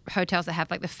 the hotels that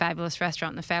have like the fabulous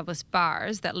restaurant and the fabulous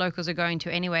bars that locals are going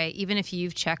to anyway, even if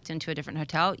you've checked into a different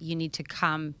hotel, you need to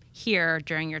come here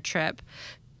during your trip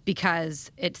because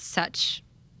it's such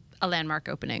a landmark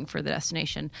opening for the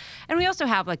destination. And we also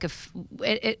have like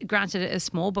granted it is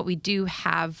small, but we do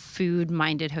have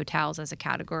food-minded hotels as a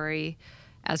category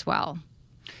as well.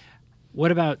 What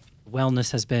about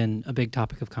wellness has been a big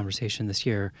topic of conversation this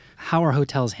year. How are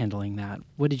hotels handling that?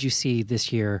 What did you see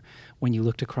this year when you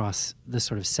looked across the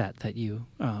sort of set that you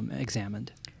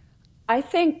examined? I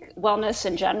think wellness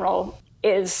in general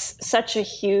is such a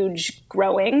huge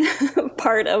growing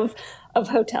part of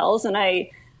hotels. And I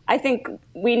think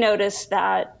we noticed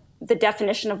that the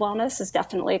definition of wellness is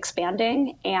definitely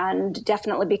expanding and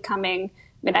definitely becoming,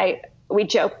 we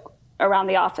joke around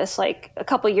the office, like a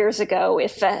couple years ago,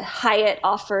 if a Hyatt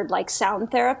offered like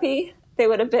sound therapy, they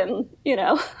would have been,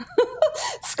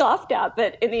 scoffed at.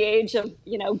 But in the age of,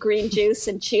 green juice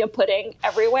and chia pudding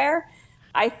everywhere,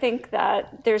 I think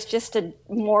that there's just a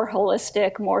more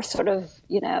holistic, more sort of,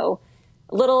 little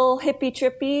hippie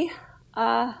trippy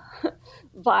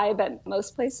vibe at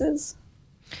most places.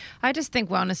 I just think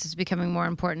wellness is becoming more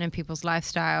important in people's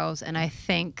lifestyles. And I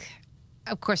think,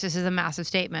 of course, this is a massive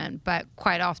statement, but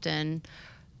quite often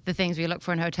the things we look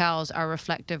for in hotels are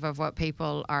reflective of what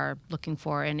people are looking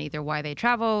for in either why they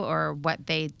travel or what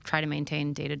they try to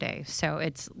maintain day to day. So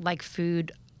it's like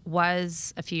food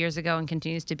was a few years ago and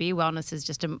continues to be. Wellness is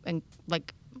just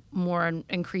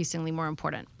increasingly more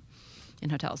important in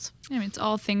hotels. I mean, it's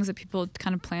all things that people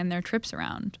kind of plan their trips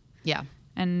around. Yeah.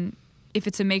 And if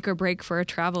it's a make or break for a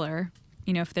traveler,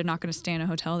 if they're not going to stay in a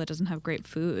hotel that doesn't have great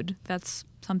food, that's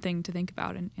something to think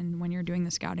about and when you're doing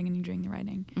the scouting and you're doing the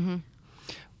writing. Mm-hmm.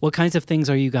 What kinds of things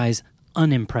are you guys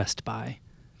unimpressed by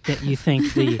that you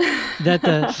think that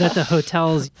the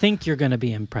hotels think you're going to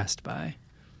be impressed by?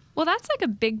 Well, that's like a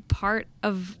big part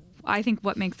of, I think,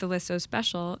 what makes the list so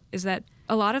special is that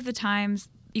a lot of the times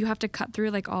you have to cut through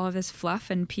like all of this fluff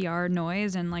and PR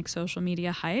noise and like social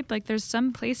media hype. Like there's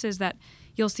some places that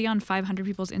you'll see on 500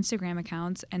 people's Instagram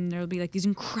accounts and there'll be like these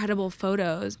incredible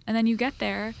photos. And then you get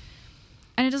there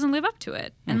and it doesn't live up to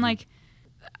it. Mm-hmm. And like,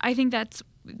 I think that's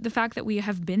the fact that we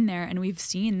have been there and we've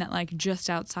seen that like just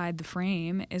outside the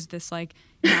frame is this like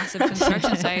massive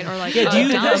construction site or like, do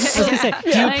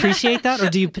you appreciate that? Or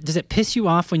does it piss you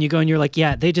off when you go and you're like,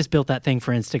 yeah, they just built that thing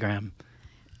for Instagram?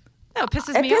 No, it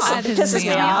pisses me off. It pisses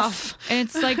me off. And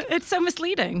it's like, it's so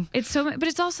misleading. But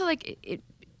it's also like,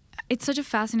 it's such a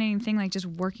fascinating thing, like just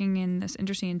working in this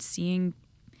industry and seeing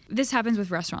this happens with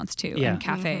restaurants too, Yeah. and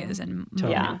cafes and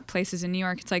Yeah. places in New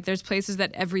York. It's like there's places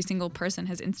that every single person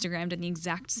has Instagrammed in the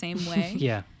exact same way.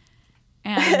 Yeah.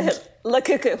 And La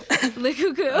Cuckoo. Le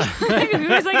Cuckoo.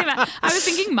 I was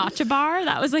thinking matcha bar.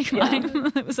 That was like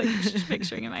mine. It was like just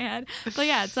picturing in my head. But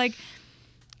yeah, it's like,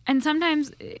 and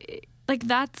sometimes like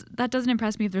that doesn't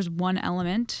impress me if there's one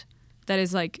element that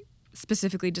is like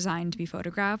specifically designed to be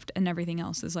photographed and everything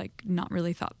else is like not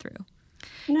really thought through.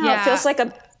 No, Yeah. it feels like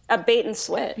a bait and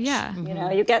switch. Yeah. You know,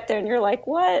 you get there and you're like,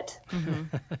 what?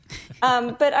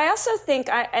 But I also think,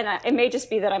 it may just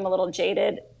be that I'm a little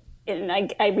jaded, and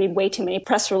I read way too many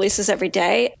press releases every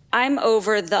day. I'm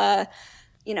over the,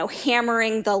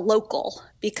 hammering the local,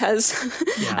 because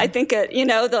I think,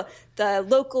 the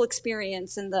local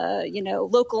experience and the,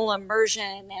 local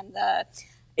immersion and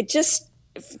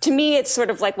to me, it's sort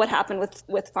of like what happened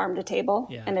with Farm to Table.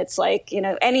 Yeah. And it's like,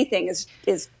 anything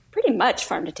is pretty much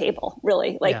farm to table,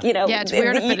 really. Like, Yeah, it's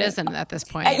weird if it isn't at this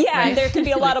point. Yeah, right? and there can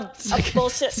be a lot of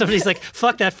bullshit. Somebody's like,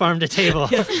 fuck that farm to table.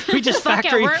 We just Fuck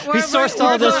it, factory. we're We sourced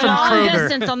all this going from long Kroger.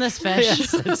 distance on this fish.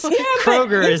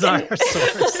 Kroger is our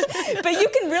source. But you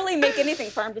can really make anything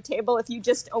farm to table if you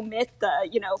just omit the,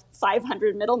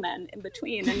 500 middlemen in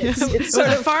between. And it's It was sort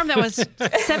a of farm that was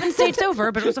 7 states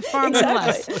over, but it was a farm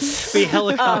nonetheless. We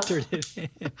helicoptered it.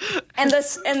 and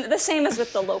the same as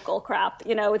with the local crap.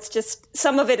 It's just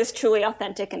some of it is truly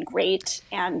authentic and great,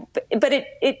 but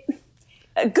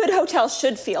a good hotel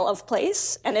should feel of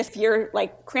place. And if you're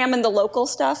like cramming the local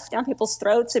stuff down people's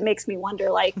throats, it makes me wonder,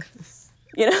 like,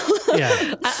 Yeah.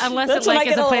 Unless That's it when I like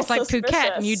is get a a place little like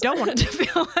Phuket, and you don't want it to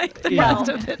feel like the rest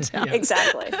of the town.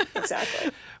 Exactly.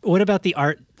 What about the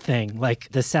art thing, like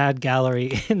the sad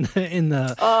gallery in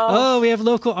the we have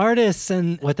local artists,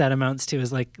 and what that amounts to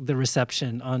is like the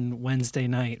reception on Wednesday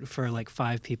night for like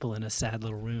 5 people in a sad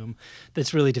little room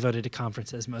that's really devoted to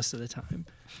conferences most of the time.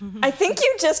 I think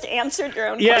you just answered your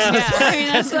own Yeah. question. I mean,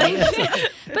 that's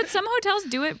like, but some hotels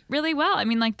do it really well. I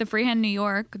mean, like the Freehand New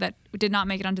York that did not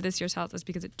make it onto this year's Hot List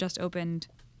because it just opened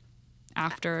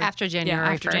after January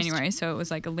after 1st. January, so it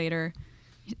was like a later.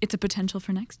 It's a potential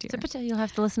for next year. You'll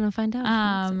have to listen and find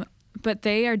out. But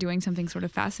they are doing something sort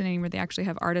of fascinating where they actually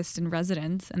have artists in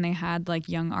residence, and they had like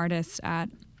young artists at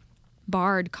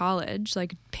Bard College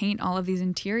like paint all of these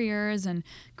interiors and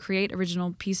create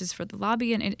original pieces for the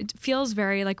lobby, and it feels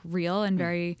very like real and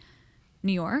very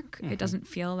New York. It doesn't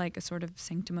feel like a sort of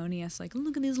sanctimonious like,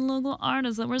 look at these local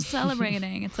artists that we're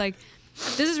celebrating. It's like,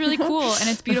 this is really cool and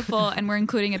it's beautiful, and we're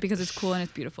including it because it's cool and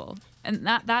it's beautiful, and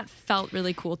that felt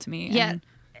really cool to me. Yeah. And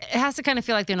It has to kind of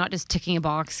feel like they're not just ticking a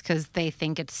box because they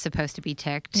think it's supposed to be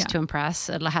ticked to impress.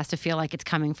 It has to feel like it's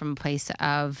coming from a place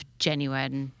of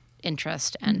genuine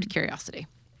interest and curiosity.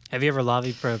 Have you ever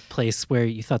lobbied for a place where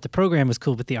you thought the program was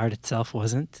cool but the art itself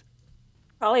wasn't?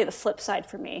 Probably the flip side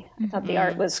for me. I thought the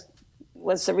art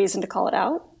was the reason to call it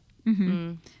out.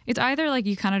 It's either like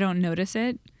you kind of don't notice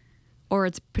it, or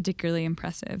it's particularly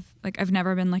impressive. Like I've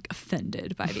never been like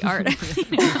offended by the art I've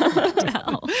seen in a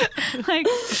hotel. Like,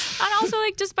 and also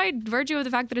like just by virtue of the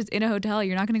fact that it's in a hotel,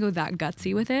 you're not going to go that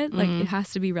gutsy with it. Like it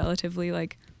has to be relatively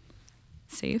like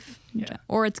safe,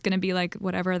 or it's going to be like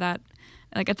whatever that,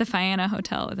 like at the Faena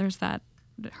Hotel, there's that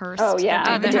Hearst. Oh,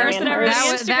 yeah. The The Hearst that Darian everybody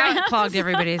Hearst. That clogged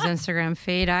everybody's Instagram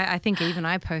feed. I think even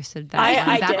I posted that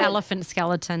I that did. elephant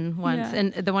skeleton once, Yeah.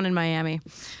 and the one in Miami.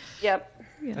 Yep.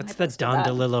 That's the Don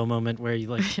DeLillo moment where you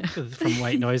like from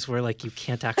White Noise, where like you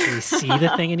can't actually see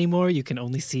the thing anymore. You can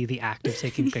only see the act of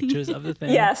taking pictures of the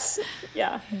thing. Yes.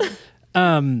 Yeah.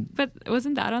 But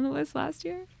wasn't that on the list last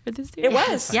year or this year? It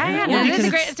was. Yeah. Well, No, because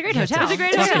it's a great hotel. It's a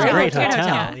great It's hotel. a great Great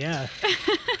hotel. hotel. Yeah.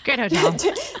 Great hotel.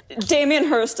 Damien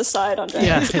Hirst aside, Andre.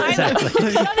 Yeah, I know. exactly.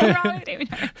 There's nothing wrong with Damien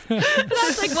Hirst. But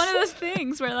that's like one of those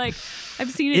things where like I've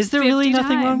seen it. Is there really 50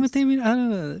 nothing wrong times. with Damien? I don't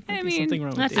know. There might I be mean, something wrong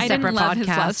with that's Damien. I didn't separate love his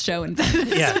podcast. last show in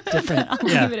Venice. Yeah, different. I'll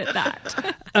Yeah. leave it at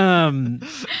that.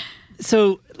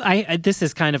 So I this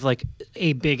is kind of like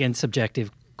a big and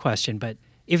subjective question, but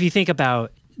if you think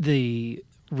about the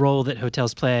role that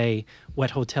hotels play,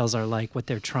 what hotels are like, what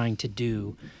they're trying to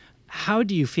do, how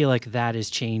do you feel like that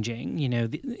is changing?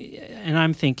 And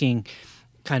I'm thinking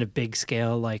kind of big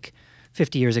scale, like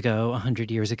 50 years ago,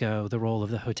 100 years ago, the role of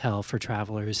the hotel for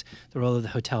travelers, the role of the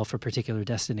hotel for particular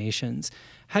destinations.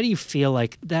 How do you feel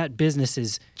like that business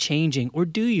is changing, or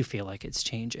do you feel like it's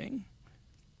changing?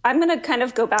 I'm going to kind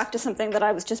of go back to something that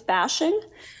I was just bashing.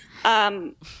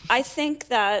 I think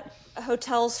that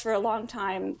hotels for a long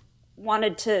time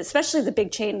wanted to, especially the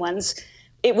big chain ones,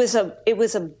 it was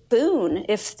a boon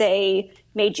if they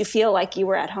made you feel like you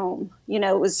were at home.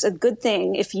 It was a good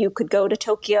thing if you could go to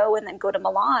Tokyo and then go to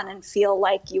Milan and feel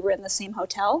like you were in the same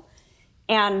hotel.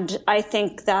 And I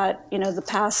think that, the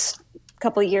past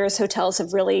couple of years, hotels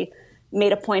have really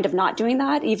made a point of not doing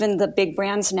that. Even the big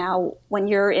brands now, when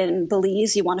you're in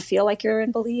Belize, you want to feel like you're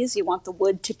in Belize. You want the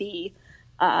wood to be,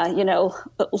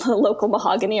 local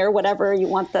mahogany or whatever. You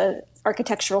want the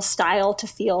architectural style to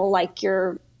feel like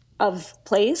you're of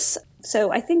place.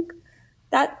 So I think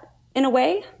that, in a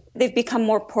way, they've become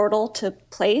more portal to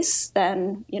place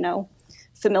than,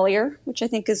 familiar, which I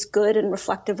think is good and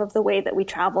reflective of the way that we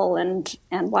travel and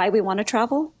why we want to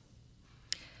travel.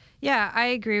 Yeah, I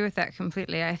agree with that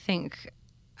completely. I think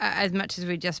as much as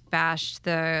we just bashed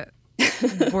the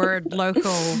word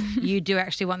local, you do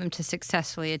actually want them to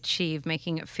successfully achieve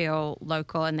making it feel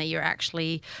local and that you're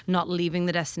actually not leaving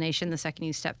the destination the second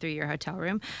you step through your hotel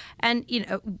room. And,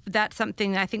 that's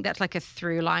something, I think that's like a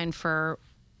through line for,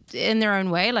 in their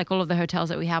own way, like all of the hotels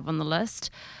that we have on the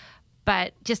list.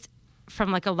 But just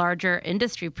from like a larger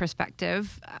industry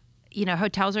perspective,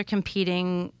 hotels are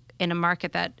competing in a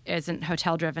market that isn't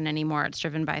hotel driven anymore. It's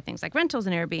driven by things like rentals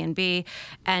and Airbnb.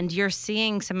 And you're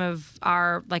seeing some of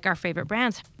our favorite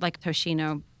brands like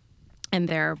Hoshino, and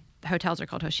their hotels are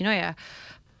called Hoshinoya,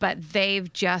 but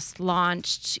they've just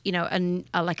launched,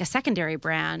 a secondary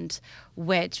brand,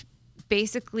 which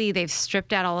basically they've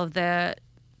stripped out all of the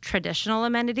traditional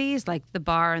amenities like the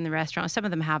bar and the restaurant. Some of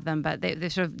them have them, but they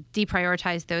sort of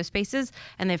deprioritized those spaces,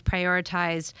 and they've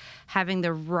prioritized having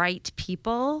the right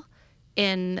people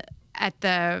at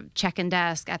the check-in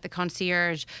desk, at the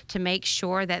concierge, to make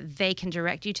sure that they can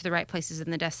direct you to the right places in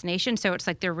the destination. So it's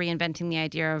like they're reinventing the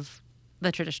idea of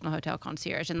the traditional hotel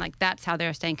concierge. And like that's how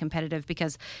they're staying competitive,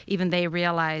 because even they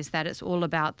realize that it's all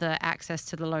about the access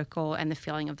to the local and the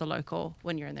feeling of the local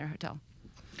when you're in their hotel.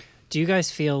 Do you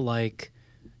guys feel like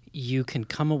you can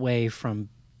come away from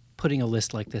putting a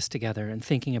list like this together and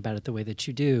thinking about it the way that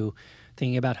you do,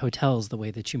 thinking about hotels the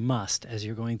way that you must as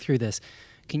you're going through this?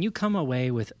 Can you come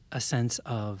away with a sense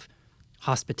of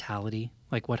hospitality,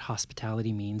 like what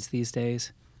hospitality means these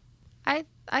days? I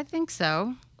think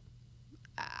so.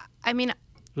 I mean,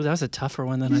 Well, that was a tougher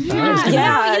one than I thought. It was gonna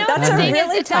Yeah, that's a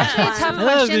really it's tough actually a one. tough That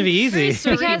was question. going to be easy.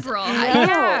 Because, Cerebral.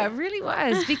 yeah, it really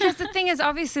was. Because the thing is,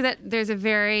 obviously, that there's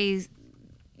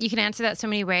you can answer that so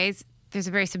many ways. There's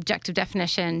a very subjective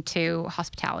definition to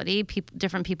hospitality.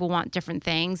 Different people want different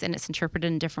things, and it's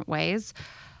interpreted in different ways.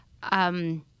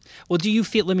 Well, do you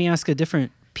feel, let me ask a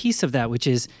different piece of that, which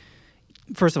is,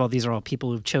 first of all, these are all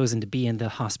people who've chosen to be in the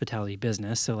hospitality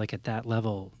business. So like at that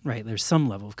level, right, there's some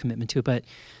level of commitment to it. But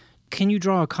can you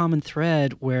draw a common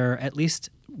thread where at least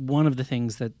one of the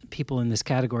things that people in this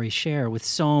category share with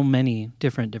so many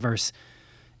different diverse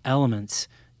elements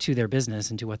to their business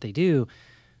and to what they do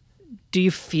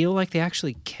you feel like they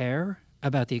actually care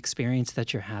about the experience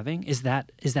that you're having? Is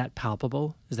that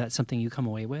palpable? Is that something you come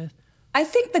away with? I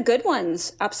think the good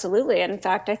ones, absolutely. And in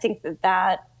fact, I think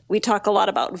that we talk a lot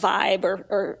about vibe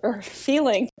or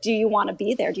feeling. Do you want to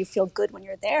be there? Do you feel good when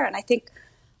you're there? And I think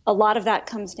a lot of that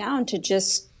comes down to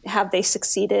just have they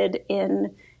succeeded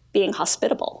in being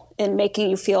hospitable, in making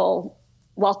you feel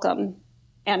welcome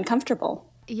and comfortable.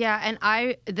 Yeah,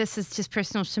 and this is just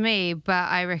personal to me, but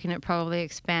I reckon it probably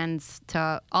expands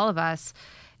to all of us.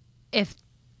 If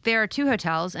there are two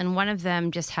hotels and one of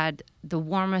them just had the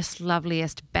warmest,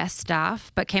 loveliest, best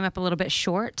staff, but came up a little bit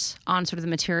short on sort of the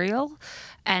material,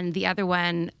 and the other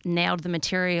one nailed the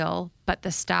material, but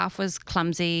the staff was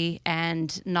clumsy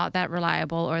and not that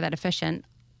reliable or that efficient,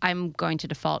 I'm going to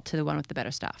default to the one with the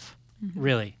better staff.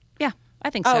 Really? Yeah, I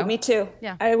think so. Oh, me too.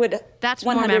 Yeah. I would. That's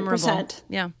 100%. more memorable.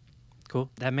 Yeah. Cool.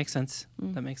 That makes sense.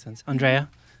 That makes sense. Andrea?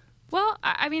 Well,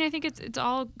 I mean, I think it's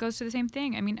all goes to the same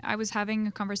thing. I mean, I was having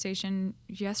a conversation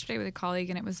yesterday with a colleague,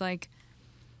 and it was like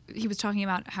he was talking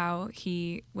about how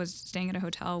he was staying at a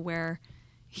hotel where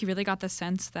he really got the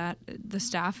sense that the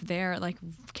staff there like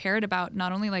cared about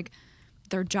not only like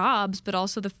their jobs, but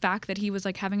also the fact that he was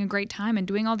like having a great time and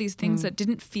doing all these things that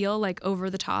didn't feel like over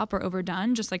the top or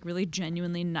overdone, just like really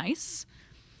genuinely nice.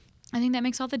 I think that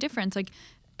makes all the difference. Like,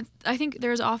 I think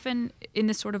there's often in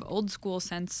this sort of old school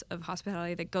sense of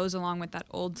hospitality that goes along with that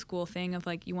old school thing of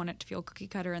like you want it to feel cookie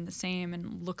cutter and the same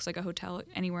and looks like a hotel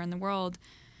anywhere in the world.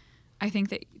 I think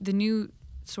that the new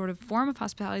sort of form of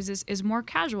hospitality is more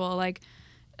casual, like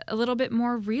a little bit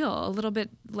more real, a little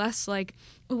bit less like,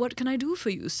 what can I do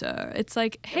for you, sir? It's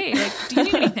like, hey, like, do you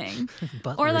need anything?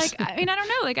 Or like, I mean, I don't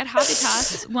know, like at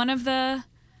Habitas, one of the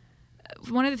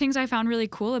things I found really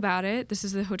cool about it, this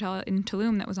is the hotel in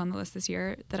Tulum that was on the list this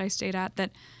year that I stayed at,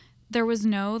 that there was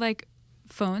no like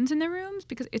phones in the rooms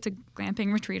because it's a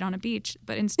glamping retreat on a beach,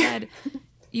 but instead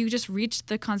you just reached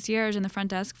the concierge and the front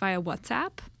desk via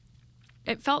WhatsApp.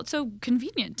 It felt so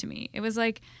convenient to me. It was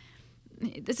like,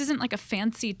 this isn't like a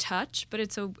fancy touch, but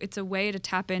it's a way to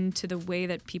tap into the way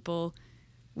that people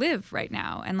live right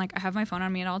now. And like I have my phone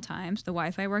on me at all times. The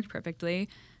Wi-Fi worked perfectly.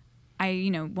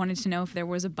 I, wanted to know if there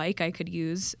was a bike I could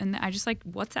use, and I just like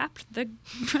WhatsApped the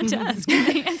front desk, and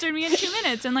they answered me in 2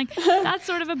 minutes. And like that's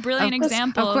sort of a brilliant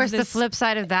example. Of course, this. the flip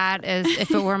side of that is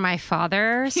if it were my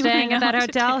father staying at that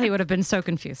hotel, he would have been so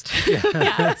confused. Yeah, but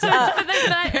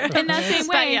in that same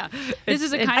way, this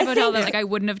is a kind of hotel that like I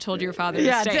wouldn't have told your father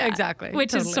to stay at. Exactly.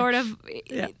 Which is sort of,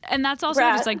 and that's also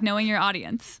just like knowing your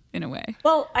audience in a way.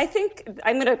 Well, I think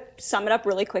I'm going to sum it up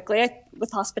really quickly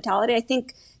with hospitality. I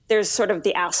think there's sort of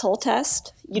the asshole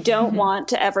test. You don't want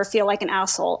to ever feel like an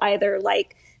asshole, either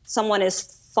like someone is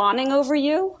fawning over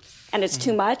you and it's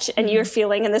too much and you're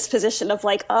feeling in this position of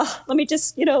like, oh, let me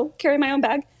just, carry my own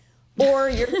bag. Or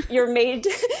you're made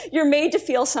to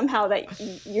feel somehow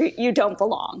that you don't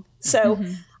belong. So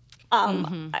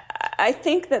I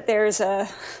think that there's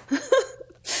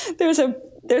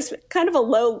kind of a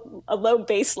low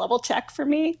base level check for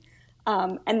me.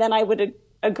 And then I would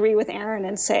agree with Erin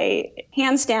and say,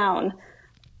 hands down,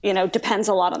 depends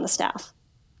a lot on the staff.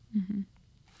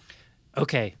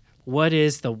 Okay. What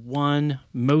is the one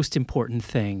most important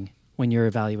thing when you're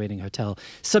evaluating a hotel?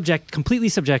 Completely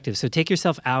subjective. So take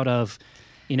yourself out of,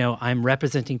 I'm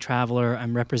representing Traveler,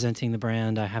 I'm representing the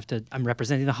brand, I'm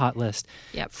representing the hot list.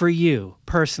 Yep. For you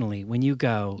personally, when you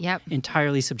go, Yep.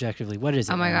 entirely subjectively, what is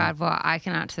it? Oh my God. Well, I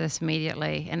can answer this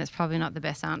immediately, and it's probably not the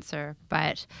best answer,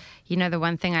 but the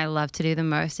one thing I love to do the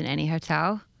most in any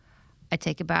hotel, I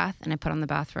take a bath and I put on the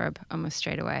bathrobe almost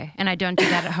straight away. And I don't do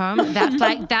that at home.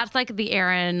 That's like the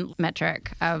Erin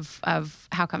metric of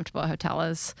how comfortable a hotel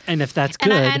is. And if that's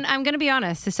good. And I'm going to be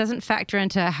honest, this doesn't factor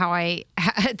into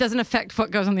it doesn't affect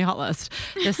what goes on the hot list.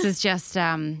 This is just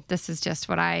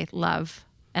what I love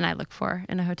and I look for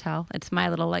in a hotel. It's my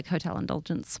little like hotel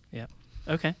indulgence. Yeah.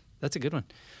 Okay. That's a good one.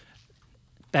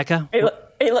 Becca?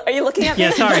 Are you looking at me?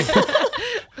 Yeah, sorry.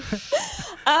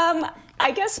 I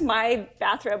guess my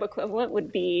bathrobe equivalent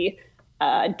would be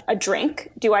a drink.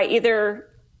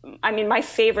 My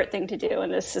favorite thing to do,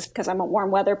 and this is because I'm a warm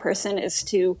weather person, is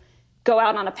to go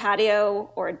out on a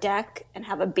patio or a deck and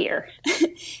have a beer.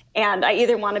 And I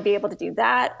either want to be able to do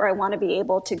that, or I want to be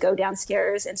able to go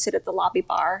downstairs and sit at the lobby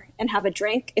bar and have a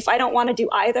drink. If I don't want to do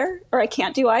either, or I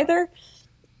can't do either,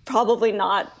 probably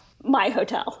not my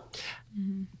hotel.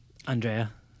 Andrea?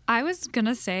 I was going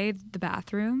to say the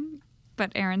bathroom, but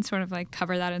Erin sort of like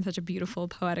covered that in such a beautiful,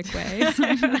 poetic way.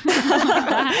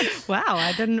 Wow,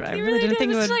 I really didn't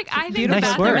think it would. I think the Nice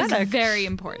bathroom work. is very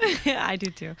important. Yeah, I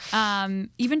do too.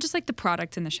 Even just like the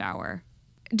product in the shower.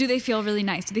 Do they feel really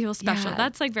nice? Do they feel special? Yeah.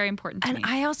 That's like very important to me. And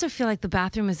I also feel like the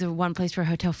bathroom is the one place where a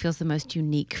hotel feels the most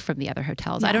unique from the other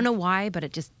hotels. I don't know why, but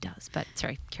it just does. But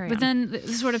sorry, carry on. But then the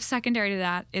sort of secondary to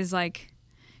that is like,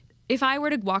 if I were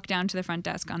to walk down to the front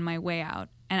desk on my way out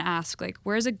and ask like,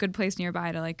 where's a good place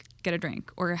nearby to like get a drink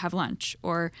or have lunch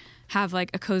or have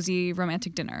like a cozy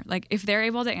romantic dinner? Like if they're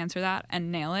able to answer that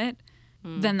and nail it,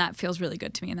 then that feels really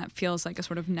good to me. And that feels like a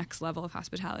sort of next level of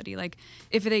hospitality. Like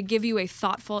if they give you a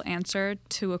thoughtful answer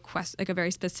to like a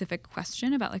very specific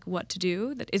question about like what to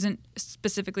do that isn't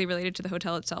specifically related to the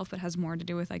hotel itself, but has more to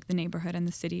do with like the neighborhood and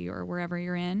the city or wherever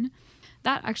you're in,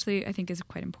 that actually I think is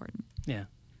quite important. Yeah,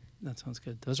 that sounds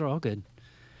good. Those are all good.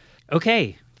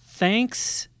 Okay,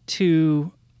 thanks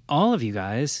to all of you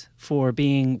guys for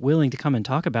being willing to come and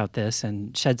talk about this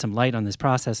and shed some light on this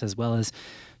process, as well as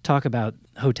talk about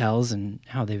hotels and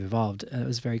how they've evolved. It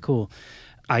was very cool.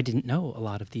 I didn't know a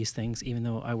lot of these things, even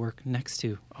though I work next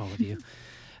to all of you.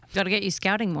 Got to get you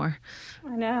scouting more.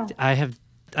 I know. I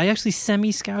actually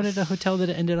semi-scouted a hotel that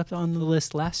ended up on the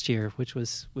list last year, which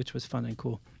was fun and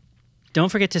cool. Don't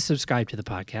forget to subscribe to the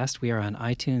podcast. We are on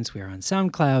iTunes. We are on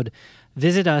SoundCloud.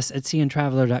 Visit us at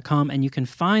cntraveler.com, and you can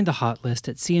find the hot list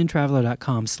at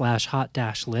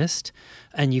cntraveler.com/hot-list,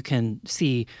 and you can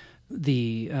see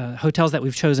the hotels that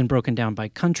we've chosen broken down by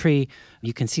country.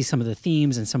 You can see some of the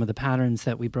themes and some of the patterns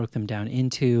that we broke them down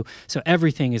into. So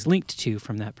everything is linked to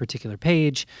from that particular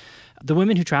page. The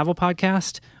Women Who Travel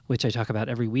podcast, which I talk about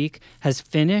every week, has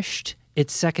finished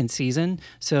its second season.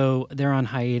 So they're on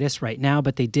hiatus right now,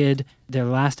 but their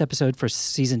last episode for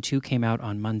season 2 came out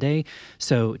on Monday.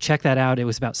 So check that out. It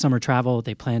was about summer travel.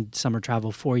 They planned summer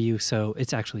travel for you. So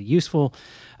it's actually useful.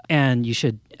 And you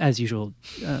should, as usual,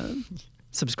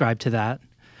 subscribe to that.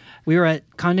 We are at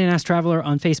Condé Nast Traveler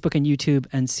on Facebook and YouTube,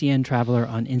 and CN Traveler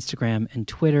on Instagram and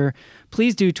Twitter.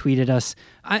 Please do tweet at us.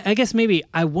 I guess maybe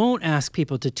I won't ask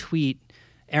people to tweet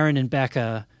Erin and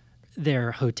Becca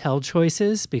their hotel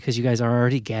choices, because you guys are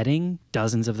already getting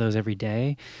dozens of those every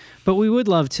day. But we would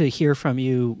love to hear from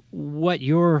you what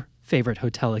your favorite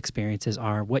hotel experiences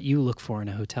are, what you look for in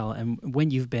a hotel, and when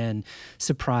you've been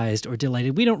surprised or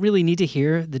delighted. We don't really need to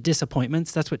hear the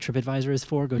disappointments. That's what TripAdvisor is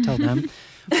for. Go tell them.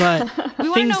 But We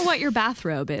want to know what your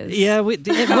bathrobe is. Yeah. What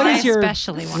is your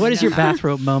especially want to what is know your that.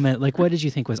 bathrobe moment? Like, what did you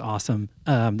think was awesome?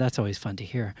 That's always fun to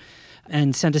hear.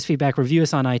 And send us feedback. Review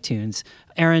us on iTunes.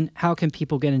 Erin, how can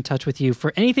people get in touch with you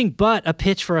for anything but a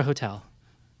pitch for a hotel?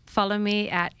 Follow me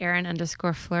at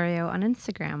Erin_Florio on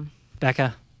Instagram.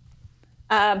 Becca,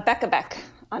 Becca Beck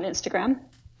on Instagram.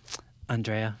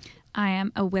 Andrea. I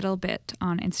am a Whittle Bit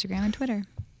on Instagram and Twitter.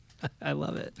 I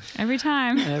love it. Every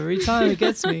time. Every time it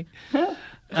gets me.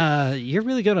 You're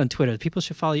really good on Twitter. People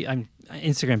should follow you. I'm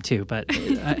Instagram too, but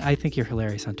I think you're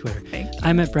hilarious on Twitter. Thank you.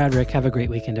 I'm at Brad Rick. Have a great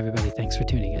weekend, everybody. Thanks for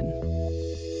tuning in.